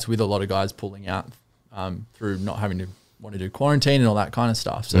 And that's with a lot of guys pulling out through not having to want to do quarantine and all that kind of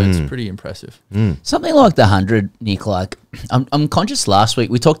stuff. So it's pretty impressive. Something like the 100, Nick, I'm conscious last week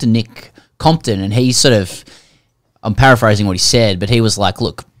we talked to Nick Compton and he I'm paraphrasing what he said, but he was like,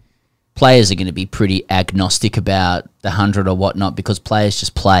 look, players are going to be pretty agnostic about the 100 or whatnot because players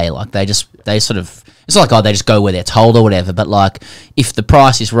just play. It's not like, they just go where they're told or whatever, but if the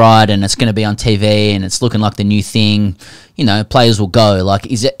price is right and it's going to be on TV and it's looking like the new thing, players will go.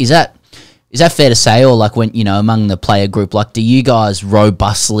 Is that Is that fair to say, or like when, you know, among the player group, like do you guys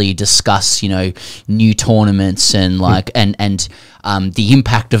robustly discuss, you know, new tournaments and like and the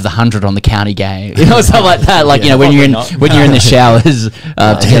impact of the 100 on the county game, you know, stuff like that? Like, you know, when you're in the showers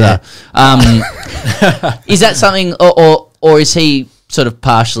together. Is that something, or is he sort of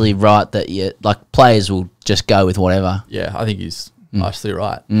partially right that like players will just go with whatever? Yeah, I think he's partially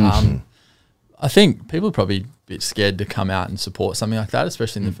right. I think people are probably a bit scared to come out and support something like that,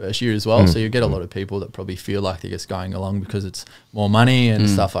 especially in the first year as well. So you get a lot of people that probably feel like they're just going along because it's more money and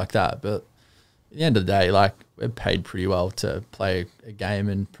stuff like that. But at the end of the day, like, we're paid pretty well to play a game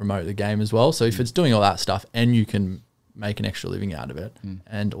and promote the game as well. So if it's doing all that stuff and you can make an extra living out of it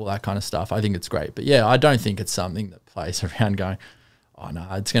and all that kind of stuff, I think it's great. But yeah, I don't think it's something that plays around going, oh no,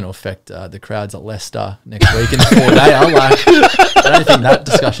 it's going to affect the crowds at Leicester next week in the 4-day. Like, I don't think that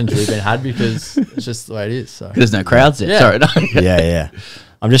discussion's really been had because it's just the way it is. So there's no crowds there. Yeah. Sorry. No. Yeah.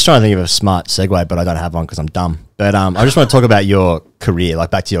 I'm just trying to think of a smart segue, but I don't have one because I'm dumb. But I just want to talk about your career, like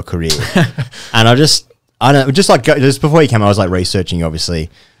back to your career. And just before you came, I was like researching you,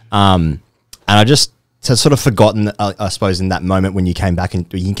 obviously. And I just sort of forgotten, I suppose, in that moment when you came back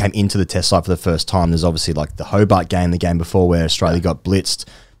and you came into the test site for the first time, there's obviously like the Hobart game, the game before where Australia got blitzed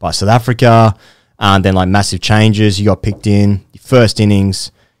by South Africa. And then like massive changes. You got picked in your first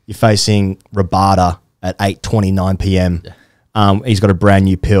innings. You're facing Rabada at 8:29 p.m. Yeah. He's got a brand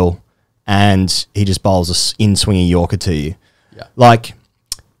new pill, and he just bowls a in-swinging Yorker to you. Yeah. Like,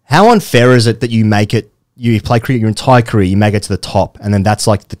 how unfair is it that you make it? You play cricket your entire career, you make it to the top, and then that's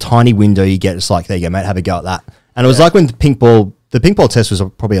like the tiny window you get. It's like, there you go, mate, have a go at that. And it was like when the pink ball test was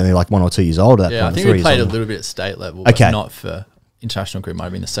probably only like 1 or 2 years old at that point. I think we played a little bit at state level, but not for international cricket. Might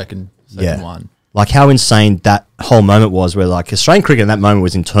have been the second one. Like how insane that whole moment was, where like Australian cricket in that moment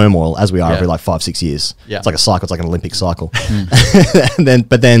was in turmoil, as we are every like 5-6 years. Yeah. It's like a cycle. It's like an Olympic cycle.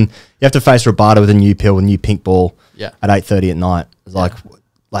 But then you have to face Rabada with a new pill, a new pink ball at 8:30 at night. It's like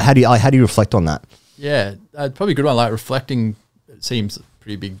how do you reflect on that? Yeah, probably a good one. Like reflecting, it seems a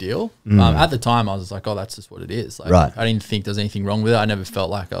pretty big deal. At the time, I was like, oh, that's just what it is. Like, I didn't think there was anything wrong with it. I never felt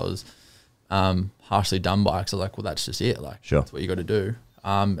like I was harshly done by it. Because I was like, well, that's just it. Like, that's what you got to do.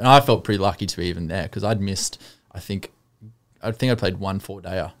 And I felt pretty lucky to be even there because I'd missed, I think I played 1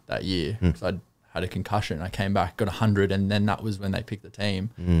 4-dayer that year because I'd had a concussion. I came back, got 100, and then that was when they picked the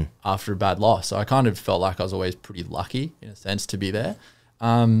team after a bad loss. So I kind of felt like I was always pretty lucky in a sense to be there.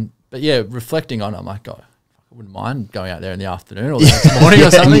 But yeah, reflecting on it, I'm like, God, I wouldn't mind going out there in the afternoon or the next morning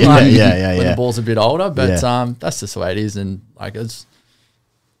or something. When the ball's a bit older. But that's just the way it is. And like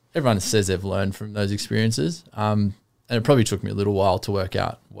everyone says they've learned from those experiences. And it probably took me a little while to work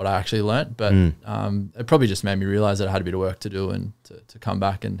out what I actually learnt, but it probably just made me realise that I had a bit of work to do and to come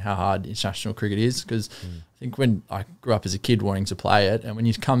back and how hard international cricket is. Because I think when I grew up as a kid wanting to play it, and when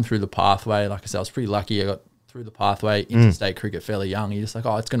you come through the pathway, like I said, I was pretty lucky. I got through the pathway into state cricket fairly young. You're just like,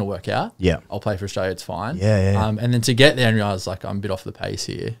 oh, it's going to work out. Yeah, I'll play for Australia. It's fine. And then to get there and realise like I'm a bit off the pace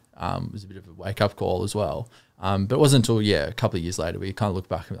here was a bit of a wake up call as well. But it wasn't until a couple of years later we kind of look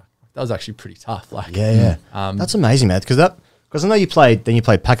back and like, that was actually pretty tough. Like, that's amazing, man. Because I know you played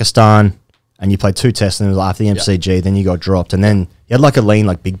Pakistan, and you played 2 tests, and then after the MCG, then you got dropped, and then you had like a lean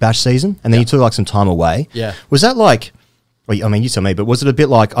like Big Bash season, and then you took like some time away. Yeah, was that like? Well, I mean, you tell me, but was it a bit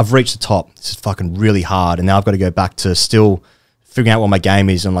like I've reached the top? This is fucking really hard, and now I've got to go back to still figuring out what my game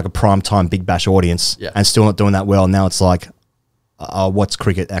is on like a prime time Big Bash audience, and still not doing that well. Now it's like, what's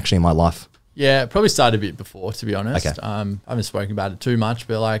cricket actually in my life? Yeah, it probably started a bit before, to be honest. Okay. I haven't spoken about it too much,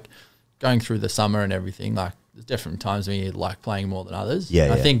 but like going through the summer and everything, like there's different times when you like playing more than others.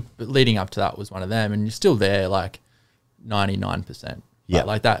 Yeah, I think leading up to that was one of them, and you're still there like 99%. Yeah,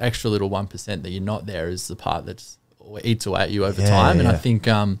 like that extra little 1% that you're not there is the part that eats away at you over time. And I think,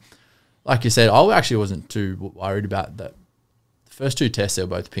 like you said, I actually wasn't too worried about that. The first 2 tests, they were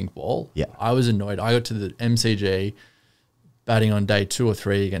both pink ball. Yeah, I was annoyed. I got to the MCG. Batting on day 2 or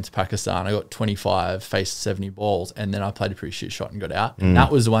 3 against Pakistan, I got 25, faced 70 balls, and then I played a pretty shit shot and got out. And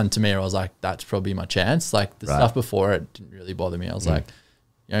that was the one to me where I was like, that's probably my chance. Like the stuff before it didn't really bother me. I was like,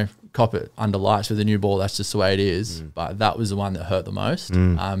 you know, cop it under lights with a new ball. That's just the way it is. But that was the one that hurt the most.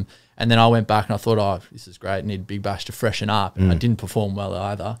 And then I went back and I thought, oh, this is great. I need Big Bash to freshen up. And I didn't perform well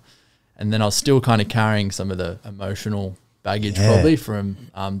either. And then I was still kind of carrying some of the emotional baggage probably from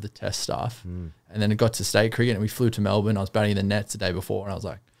the test stuff. And then it got to state cricket and we flew to Melbourne. I was batting in the nets the day before and I was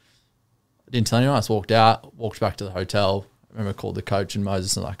like, I didn't tell anyone. I just walked out, walked back to the hotel. I remember I called the coach and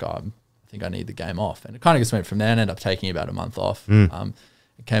Moses and like, oh, I think I need the game off. And it kind of just went from there and ended up taking about a month off.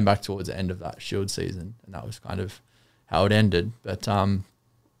 It came back towards the end of that Shield season and that was kind of how it ended. But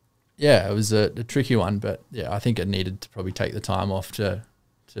yeah, it was a tricky one. But yeah, I think it needed to probably take the time off to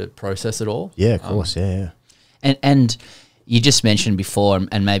to process it all. Yeah, of course. Yeah. And you just mentioned before,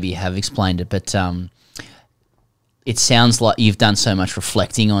 and maybe you have explained it, but it sounds like you've done so much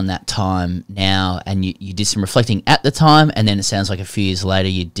reflecting on that time now, and you did some reflecting at the time, and then it sounds like a few years later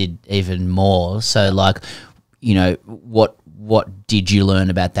you did even more. So, like, you know, what did you learn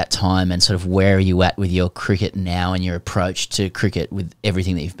about that time, and sort of where are you at with your cricket now and your approach to cricket with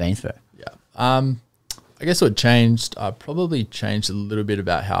everything that you've been through? Yeah. I guess what changed, I probably changed a little bit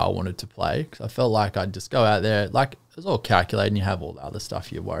about how I wanted to play, because I felt like I'd just go out there, like, it was all calculated and you have all the other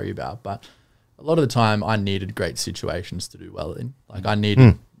stuff you worry about, but a lot of the time I needed great situations to do well in. Like, I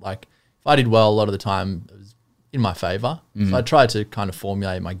needed, like, if I did well, a lot of the time it was in my favour. So I tried to kind of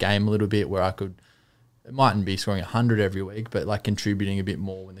formulate my game a little bit where I could, it mightn't be scoring 100 every week, but like contributing a bit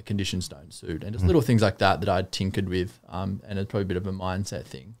more when the conditions don't suit. And just little things like that I'd tinkered with, and it's probably a bit of a mindset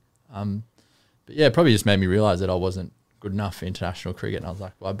thing. But yeah, it probably just made me realise that I wasn't good enough for international cricket. And I was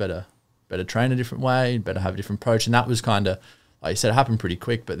like, well, I better train a different way, better have a different approach. And that was kind of, like you said, it happened pretty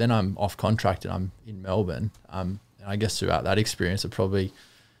quick. But then I'm off contract and I'm in Melbourne. And I guess throughout that experience, it probably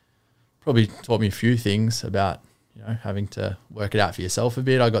taught me a few things about, you know, having to work it out for yourself a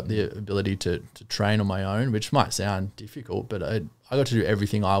bit. I got the ability to train on my own, which might sound difficult, but I got to do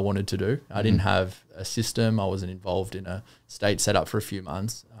everything I wanted to do. I didn't have a system. I wasn't involved in a state setup for a few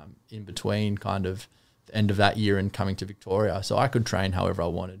months in between kind of the end of that year and coming to Victoria. So I could train however I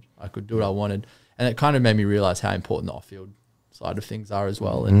wanted. I could do what I wanted. And it kind of made me realise how important the off-field side of things are as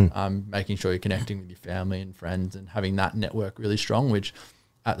well, and making sure you're connecting with your family and friends and having that network really strong, which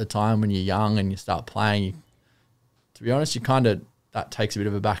at the time when you're young and you start playing, to be honest, that takes a bit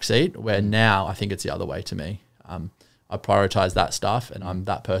of a backseat, where now I think it's the other way to me. I prioritise that stuff, and I'm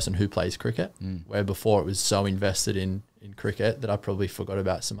that person who plays cricket, where before it was so invested in cricket that I probably forgot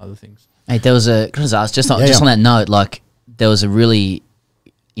about some other things. Hey, there was on that note, like, there was a really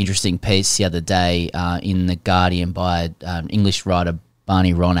interesting piece the other day in The Guardian by English writer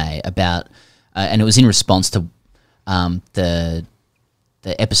Barney Ronay about, and it was in response to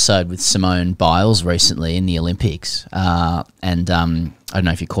the episode with Simone Biles recently in the Olympics, and I don't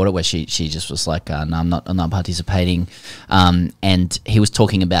know if you caught it, where she just was like, no, I'm not participating, and he was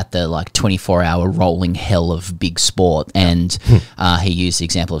talking about the like 24-hour rolling hell of big sport, and he used the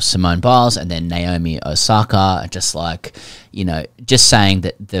example of Simone Biles and then Naomi Osaka, just like, you know, just saying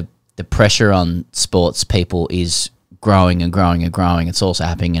that the pressure on sports people is growing and growing and growing. It's also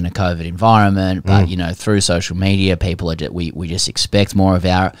happening in a COVID environment, but you know, through social media, people are we just expect more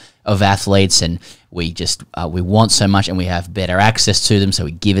of athletes, and we just we want so much, and we have better access to them, so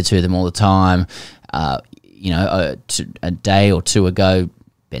we give it to them all the time. You know, a day or two ago,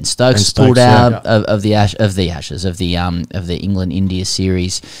 Ben Stokes pulled out of the Ashes of the England India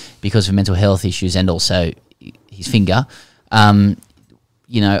series because of mental health issues and also his finger.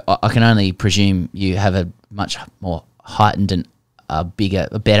 You know, I can only presume you have a much more heightened and a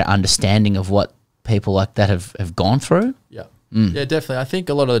better understanding of what people like that have gone through. Yeah. Yeah, definitely. I think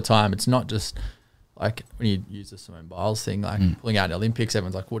a lot of the time it's not just like when you use the Simone Biles thing, like pulling out the Olympics,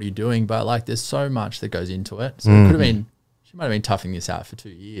 everyone's like, what are you doing? But like, there's so much that goes into it. So it could have been, she might have been toughing this out for 2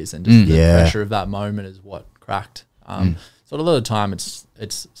 years, and just the pressure of that moment is what cracked. So a lot of the time it's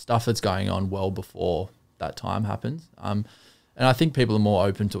stuff that's going on well before that time happens. And I think people are more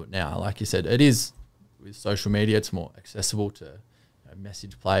open to it now. Like you said, it is, with social media, it's more accessible to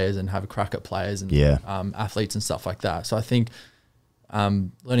message players and have a crack at players and athletes and stuff like that. So I think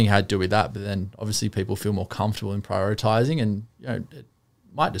learning how to deal with that, but then obviously people feel more comfortable in prioritising, and you know, it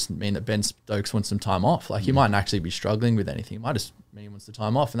might just mean that Ben Stokes wants some time off. Like, he mightn't actually be struggling with anything. It might just mean he wants the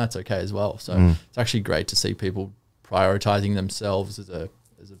time off, and that's okay as well. So it's actually great to see people prioritising themselves as a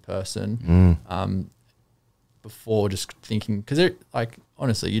person. Before just thinking, because like,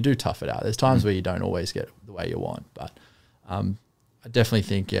 honestly, you do tough it out. There's times where you don't always get the way you want, but I definitely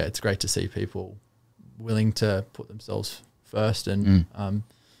think, it's great to see people willing to put themselves first, and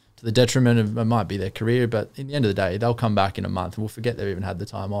to the detriment of, it might be their career, but in the end of the day, they'll come back in a month and we'll forget they've even had the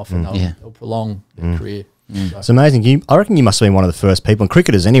time off, and they'll prolong their career. So. It's amazing. I reckon you must have been one of the first people, and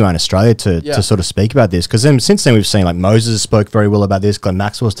cricketers anyway in Australia, to sort of speak about this, because since then we've seen like Moses spoke very well about this, Glenn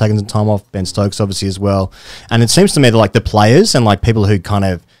Maxwell's taken some time off, Ben Stokes obviously as well, and it seems to me that like the players and like people who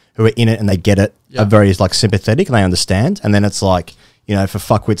are in it and they get it are very like sympathetic and they understand, and then it's like, you know, for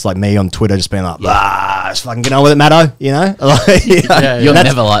fuckwits like me on Twitter just being like, just fucking get on with it, Matto, you know? You're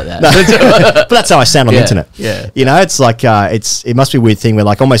never like that. No, but that's how I sound on the internet. Yeah. You know, it's like, it must be a weird thing where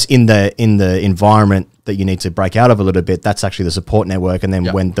like almost in the environment that you need to break out of a little bit, that's actually the support network, and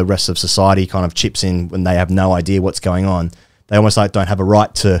then when the rest of society kind of chips in when they have no idea what's going on, they almost like don't have a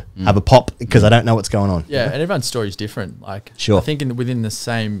right to have a pop because they don't know what's going on. Yeah, and everyone's story is different. Like, Sure. I think within the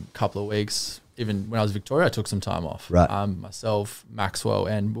same couple of weeks, even when I was in Victoria, I took some time off. Right. Myself, Maxwell,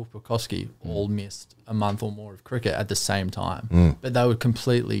 and Wolf Bukowski all missed a month or more of cricket at the same time, but they were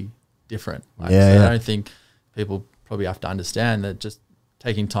completely different. Like, Yeah, so yeah. I don't think people probably have to understand that just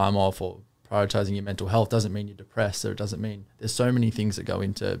taking time off or prioritizing your mental health doesn't mean you're depressed, or it doesn't mean there's so many things that go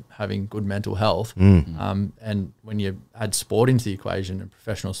into having good mental health. And when you add sport into the equation and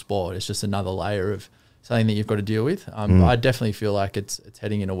professional sport, it's just another layer of something that you've got to deal with. I definitely feel like it's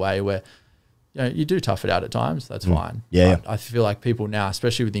heading in a way where, you know, you do tough it out at times. That's fine. Yeah, But I feel like people now,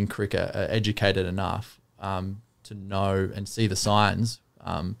 especially within cricket, are educated enough to know and see the signs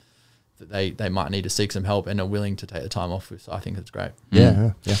that they might need to seek some help and are willing to take the time off with. So I think it's great.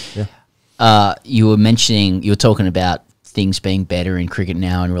 Yeah. You were talking about things being better in cricket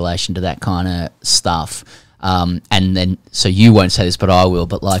now in relation to that kind of stuff. And then, so you won't say this, but I will,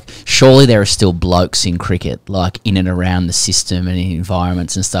 but like, surely there are still blokes in cricket, like in and around the system and in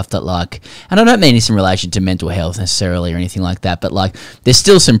environments and stuff that like, and I don't mean this in relation to mental health necessarily or anything like that, but like, there's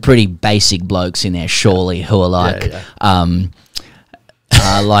still some pretty basic blokes in there, surely, who are like,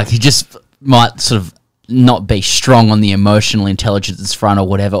 like he just might sort of not be strong on the emotional intelligence front or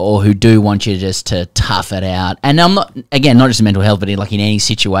whatever, or who do want you just to tough it out. And I'm not, again, not just in mental health, but in like in any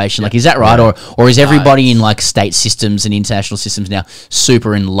situation. Like, is that right? Or is everybody in like state systems and international systems now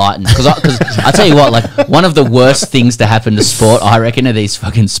super enlightened? Because I tell you what, like one of the worst things to happen to sport, I reckon, are these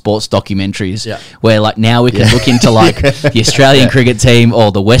fucking sports documentaries where like now we can look into like the Australian cricket team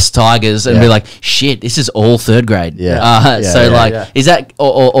or the West Tigers and be like, shit, this is all third grade. Is that,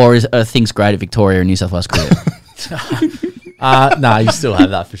 or are things great at Victoria and New South Wales cricket? No, you still have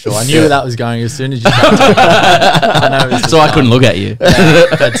that for sure. I knew where that was going as soon as you started talking about it. I know it was So I couldn't look at you.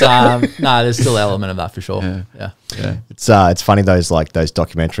 but no, there's still an element of that for sure. Yeah. It's funny those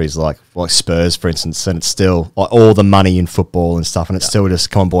documentaries like Spurs, for instance, and it's still like all the money in football and stuff, and it's still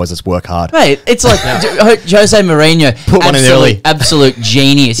just, come on boys, let's work hard. Mate, it's like Jose Mourinho, Put one in early. absolute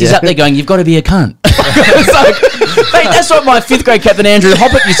genius. He's up there going, you've got to be a cunt. It's like, mate, that's what my 5th grade captain Andrew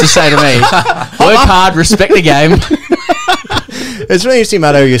Hoppett used to say to me. Work hard, respect the game. It's really interesting,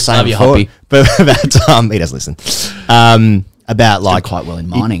 Matt, you're saying Love you, before, Hoppy. but about he does listen. About like quite well in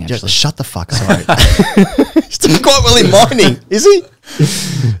mining, just actually. shut the fuck up. He's doing quite well in mining, is he?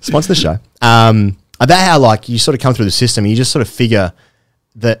 Sponsor the show. About how like you sort of come through the system and you just sort of figure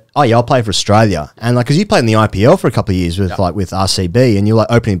that, oh yeah, I'll play for Australia, and like because you played in the IPL for a couple of years with like with RCB, and you're like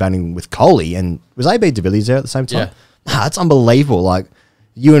opening batting with Kohli, and was AB de Villiers there at the same time? Yeah, it's unbelievable. Like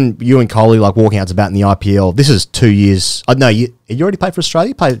you and Kohli like walking out to bat in the IPL. This is 2 years. No, you already played for Australia.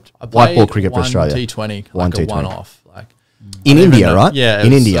 You played white ball cricket for Australia. T20, like a one-off, like in India, right? Yeah,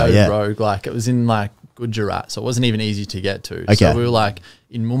 in India. So yeah, rogue. Like it was in like Gujarat, so it wasn't even easy to get to. Okay. So we were like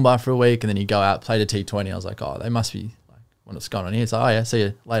in Mumbai for a week, and then you go out, play the T20. I was like, oh, they must be like, what's going on here? So, oh yeah, see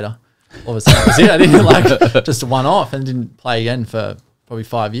you later. All of a sudden, that was it. I didn't like just a one-off, and didn't play again for probably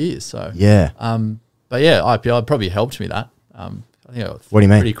 5 years. So yeah. But yeah, IPL probably helped me that. I think I got What do you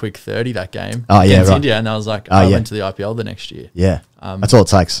mean? pretty quick 30 that game. Oh, yeah, against right. India, and I was like, I went to the IPL the next year. Yeah, that's all it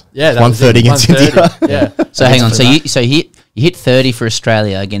takes. Yeah, that 130 against 130. India. Yeah. So hang on. So you hit 30 for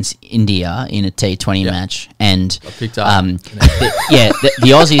Australia against India in a T20 match, and I picked up.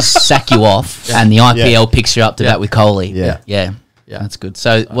 the Aussies sack you off, and the IPL picks you up to bat with Kohli. Yeah. That's good.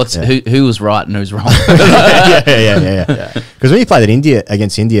 So who was right and who's wrong? yeah. Because when you played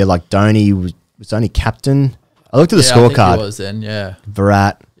against India, like Dhoni was Dhoni captain. I looked at the I think scorecard. he was then, yeah.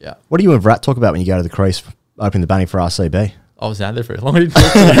 Virat. Yeah. What do you and Virat talk about when you go to the crease, opening the batting for RCB? I was out there for a long.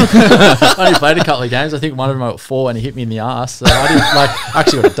 I only played a couple of games. I think one of them I got 4 and he hit me in the arse. So I didn't I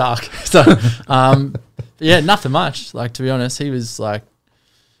actually got a duck. So but yeah, nothing much. Like, to be honest, he was like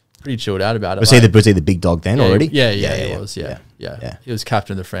pretty chilled out about it. Was he the big dog then already? Yeah, he was. Yeah. He was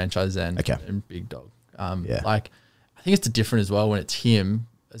captain of the franchise then. Okay. And big dog. Like, I think it's different as well when it's him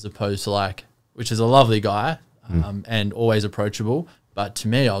as opposed to like, which is a lovely guy and always approachable. But to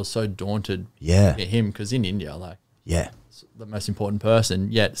me, I was so daunted at him because in India, like, the most important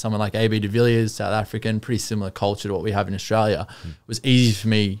person, yet someone like AB de Villiers, South African, pretty similar culture to what we have in Australia, was easy for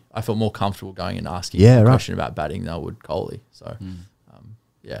me. I felt more comfortable going and asking him a question about batting than I would Kohli. So,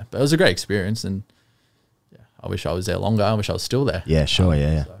 but it was a great experience, and I wish I was there longer. I wish I was still there. Yeah, sure,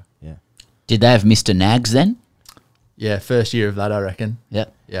 So. Did they have Mr. Nags then? Yeah, first year of that, I reckon. Yeah.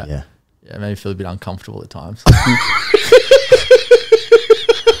 Yeah, it made me feel a bit uncomfortable at times.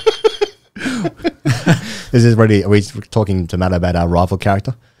 Are we talking to Matt about our rival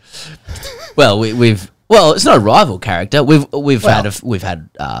character? Well, we've Well, it's not a rival character. We've had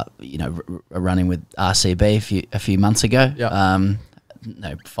a run-in with RCB a few months ago. Yeah.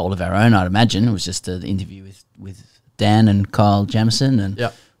 No fault of our own, I'd imagine. It was just an interview with Dan and Kyle Jamieson,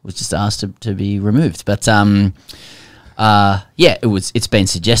 and was just asked to be removed. But it's been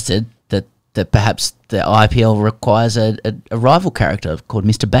suggested that perhaps the IPL requires a rival character called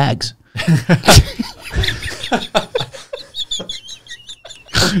Mr. Bags.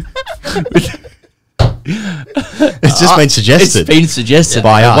 It's just been suggested. It's been suggested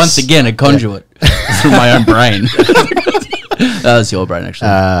by us. Once again, a conduit through my own brain. That was your brain, actually.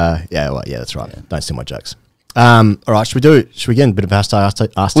 That's right. Yeah. Don't steal my jokes. All right, should we get a bit of Ask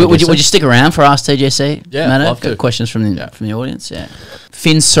TGC? Would you stick around for Ask TGC? Yeah, Matt? love to. Got questions from the audience. Yeah,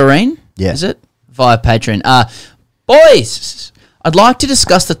 Finn Serene. Yeah, is it via Patreon? Boys, I'd like to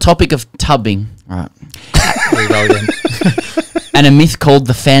discuss the topic of tubbing. Right. And a myth called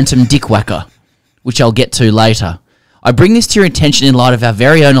the Phantom Dick Whacker, which I'll get to later. I bring this to your attention in light of our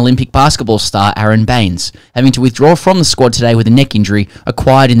very own Olympic basketball star Aaron Baines having to withdraw from the squad today with a neck injury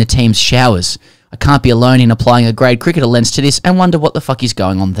acquired in the team's showers. I can't be alone in applying a grade cricketer lens to this and wonder what the fuck is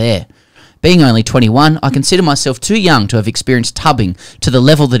going on there. Being only 21, I consider myself too young to have experienced tubbing to the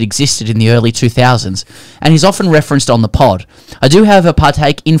level that existed in the early 2000s, and is often referenced on the pod. I do, however,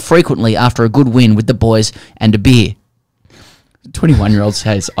 partake infrequently after a good win with the boys and a beer. 21-year-old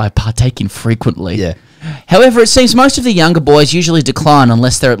says, I partake infrequently. Yeah. However, it seems most of the younger boys usually decline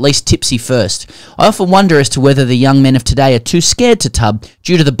unless they're at least tipsy first. I often wonder as to whether the young men of today are too scared to tub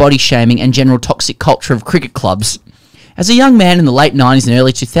due to the body shaming and general toxic culture of cricket clubs. As a young man in the late 90s and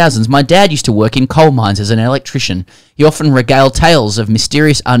early 2000s, my dad used to work in coal mines as an electrician. He often regaled tales of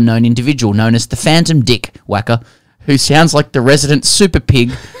mysterious unknown individual known as the Phantom Dick Whacker, who sounds like the resident super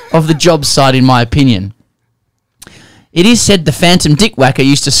pig of the job site in my opinion. It is said the Phantom Dick Whacker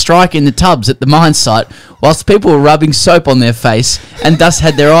used to strike in the tubs at the mine site whilst people were rubbing soap on their face and thus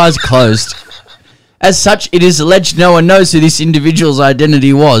had their eyes closed. As such, it is alleged no one knows who this individual's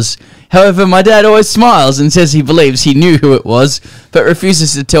identity was. However, my dad always smiles and says he believes he knew who it was, but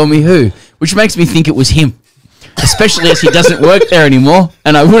refuses to tell me who, which makes me think it was him. Especially as he doesn't work there anymore,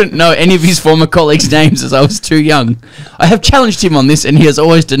 and I wouldn't know any of his former colleagues' names as I was too young. I have challenged him on this and he has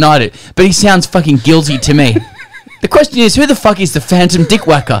always denied it, but he sounds fucking guilty to me. The question is, who the fuck is the Phantom Dick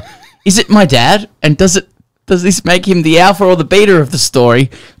Whacker? Is it my dad? And does this make him the alpha or the beta of the story?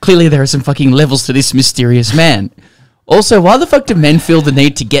 Clearly there are some fucking levels to this mysterious man. Also, why the fuck do men feel the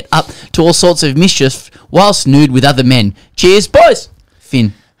need to get up to all sorts of mischief whilst nude with other men? Cheers, boys!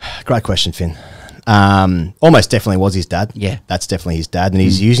 Finn. Great question, Finn. Almost definitely was his dad. Yeah. That's definitely his dad. And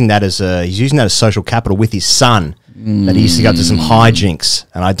he's using that as social capital with his son. That he used to go to some hijinks.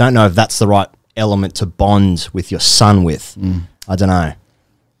 And I don't know if that's the right element to bond with your son with. I don't know.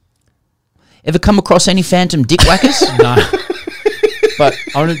 Ever come across any Phantom Dick Whackers? No. But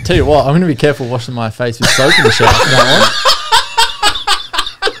I'm going to tell you what, I'm going to be careful washing my face with soap in the shower.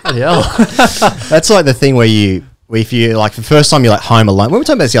 Bloody hell. That's like the thing where if you like the first time you're like home alone. We were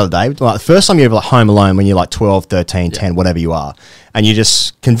talking about this the other day. Like the first time you're like home alone when you're like 12, 13, 10, whatever you are, and you're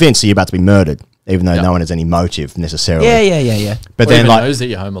just convinced that you're about to be murdered, even though no one has any motive necessarily. Yeah. But or then even like knows that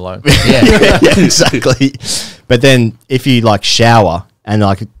you're home alone. yeah, exactly. But then if you like shower and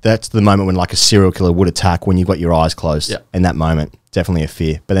like that's the moment when like a serial killer would attack when you've got your eyes closed. In that moment, definitely a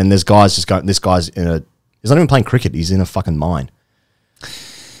fear. But then there's guys just going. This guy's he's not even playing cricket. He's in a fucking mine.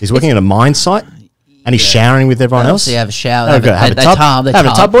 He's working at a mine site. And he's showering with everyone else. They have a shower. Have a tub. They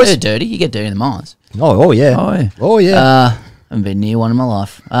tub, boys. They're dirty. You get dirty in the mines. Oh yeah. I haven't been near one in my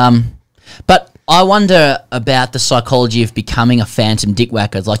life. But I wonder about the psychology of becoming a Phantom Dick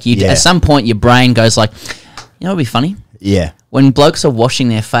Whacker. It's like at some point your brain goes like, you know, it'd be funny. Yeah. When blokes are washing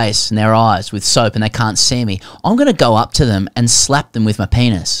their face and their eyes with soap and they can't see me, I'm going to go up to them and slap them with my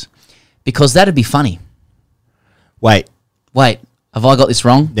penis because that'd be funny. Wait. Have I got this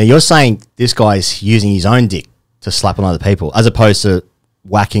wrong? Now, you're saying this guy's using his own dick to slap on other people as opposed to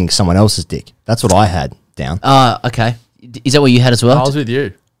whacking someone else's dick. That's what I had down. Okay. Is that what you had as well? I was with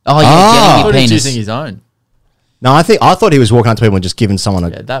you. Oh, yeah, I getting thought your he was penis. using his own. No, I thought he was walking up to people and just giving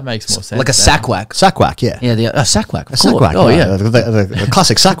someone Yeah, that makes more sense. Like a sack whack. sack whack, yeah. Yeah, sack whack. A sack whack. Oh, right. yeah. The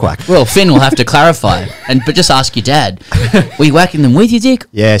classic sack whack. Well, Finn will have to clarify. But just ask your dad. Were you whacking them with your dick?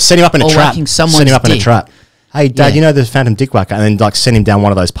 Yeah, set him up in a Or trap. whacking someone's Set him up in a dick. trap. Hey, Dad, Yeah. you know the Phantom Dick Whacker? And then, like, send him down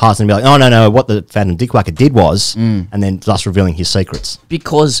one of those paths and be like, oh, no, what the Phantom Dick Whacker did was, and then thus revealing his secrets.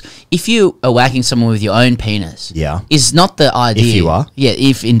 Because if you are whacking someone with your own penis, Yeah. is not the idea. If you are. Yeah,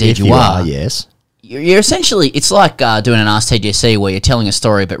 if indeed If you are. yes. you're essentially, it's like doing an Ask TGC where you're telling a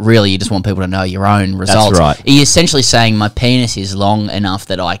story, but really you just want people to know your own results. That's right. You're essentially saying my penis is long enough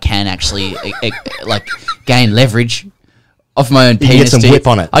that I can actually like gain leverage off my own penis. You can get some whip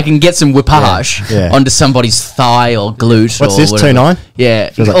on it. I can get some whippage onto somebody's thigh or glute. What's or this, whatever. 2.9? Yeah,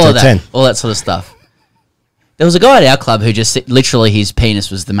 Feels like all 2.10. all that sort of stuff. There was a guy at our club who just literally his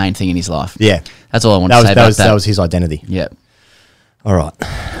penis was the main thing in his life. Yeah. That's all I want to say about that. That was his identity. Yeah. All right.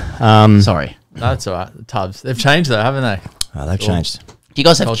 Sorry. That's all right. The tubs. They've changed though, haven't they? Oh, they've changed. Do you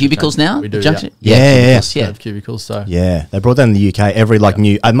guys have Culture cubicles change. now? We do, Junction? Yeah. Cubicles, They have cubicles, so Yeah, they brought that in the UK. Every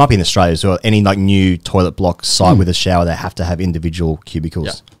new, it might be in Australia as well. Any like new toilet block site with a shower, they have to have individual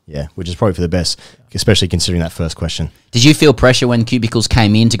cubicles. Yeah, which is probably for the best, especially considering that first question. Did you feel pressure when cubicles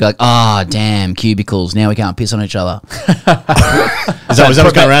came in to go like, damn, cubicles, now we can't piss on each other? Is that what's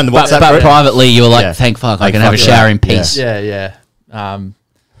going around the WhatsApp But group? privately, you were like, thank fuck, I can have a shower in peace. yeah.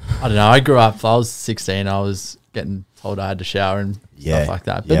 I don't know. I grew up. I was 16. I was getting told I had to shower and stuff like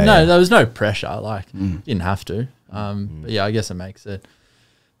that. But there was no pressure. Like, didn't have to. But yeah, I guess it makes it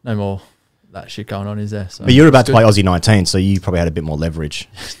no more that shit going on, is there? So But you were about to play Aussie 19, so you probably had a bit more leverage.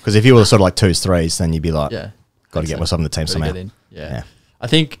 Because if you were sort of like 2s, 3s, then you'd be like, got to get myself in the team Gotta somehow. get in. Yeah. I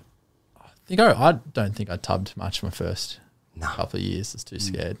don't think I tubbed much my first couple of years. I was too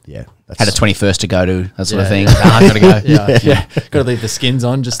scared. Yeah. Had a 21st to go to, that sort of thing. Yeah. Gotta go. Yeah. Got to leave the skins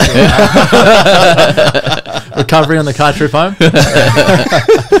on just to recovery on the car trip home.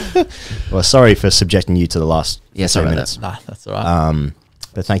 Well, sorry for subjecting you to the last sorry about minutes. Nah, that's all right.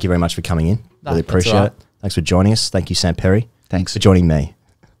 But thank you very much for coming in. Nah, Really that's appreciate all right. it. Thanks for joining us. Thank you, Sam Perry. Thanks. For joining me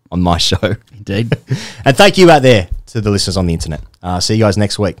on my show. Indeed. And thank you out there to the listeners on the internet. See you guys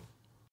next week.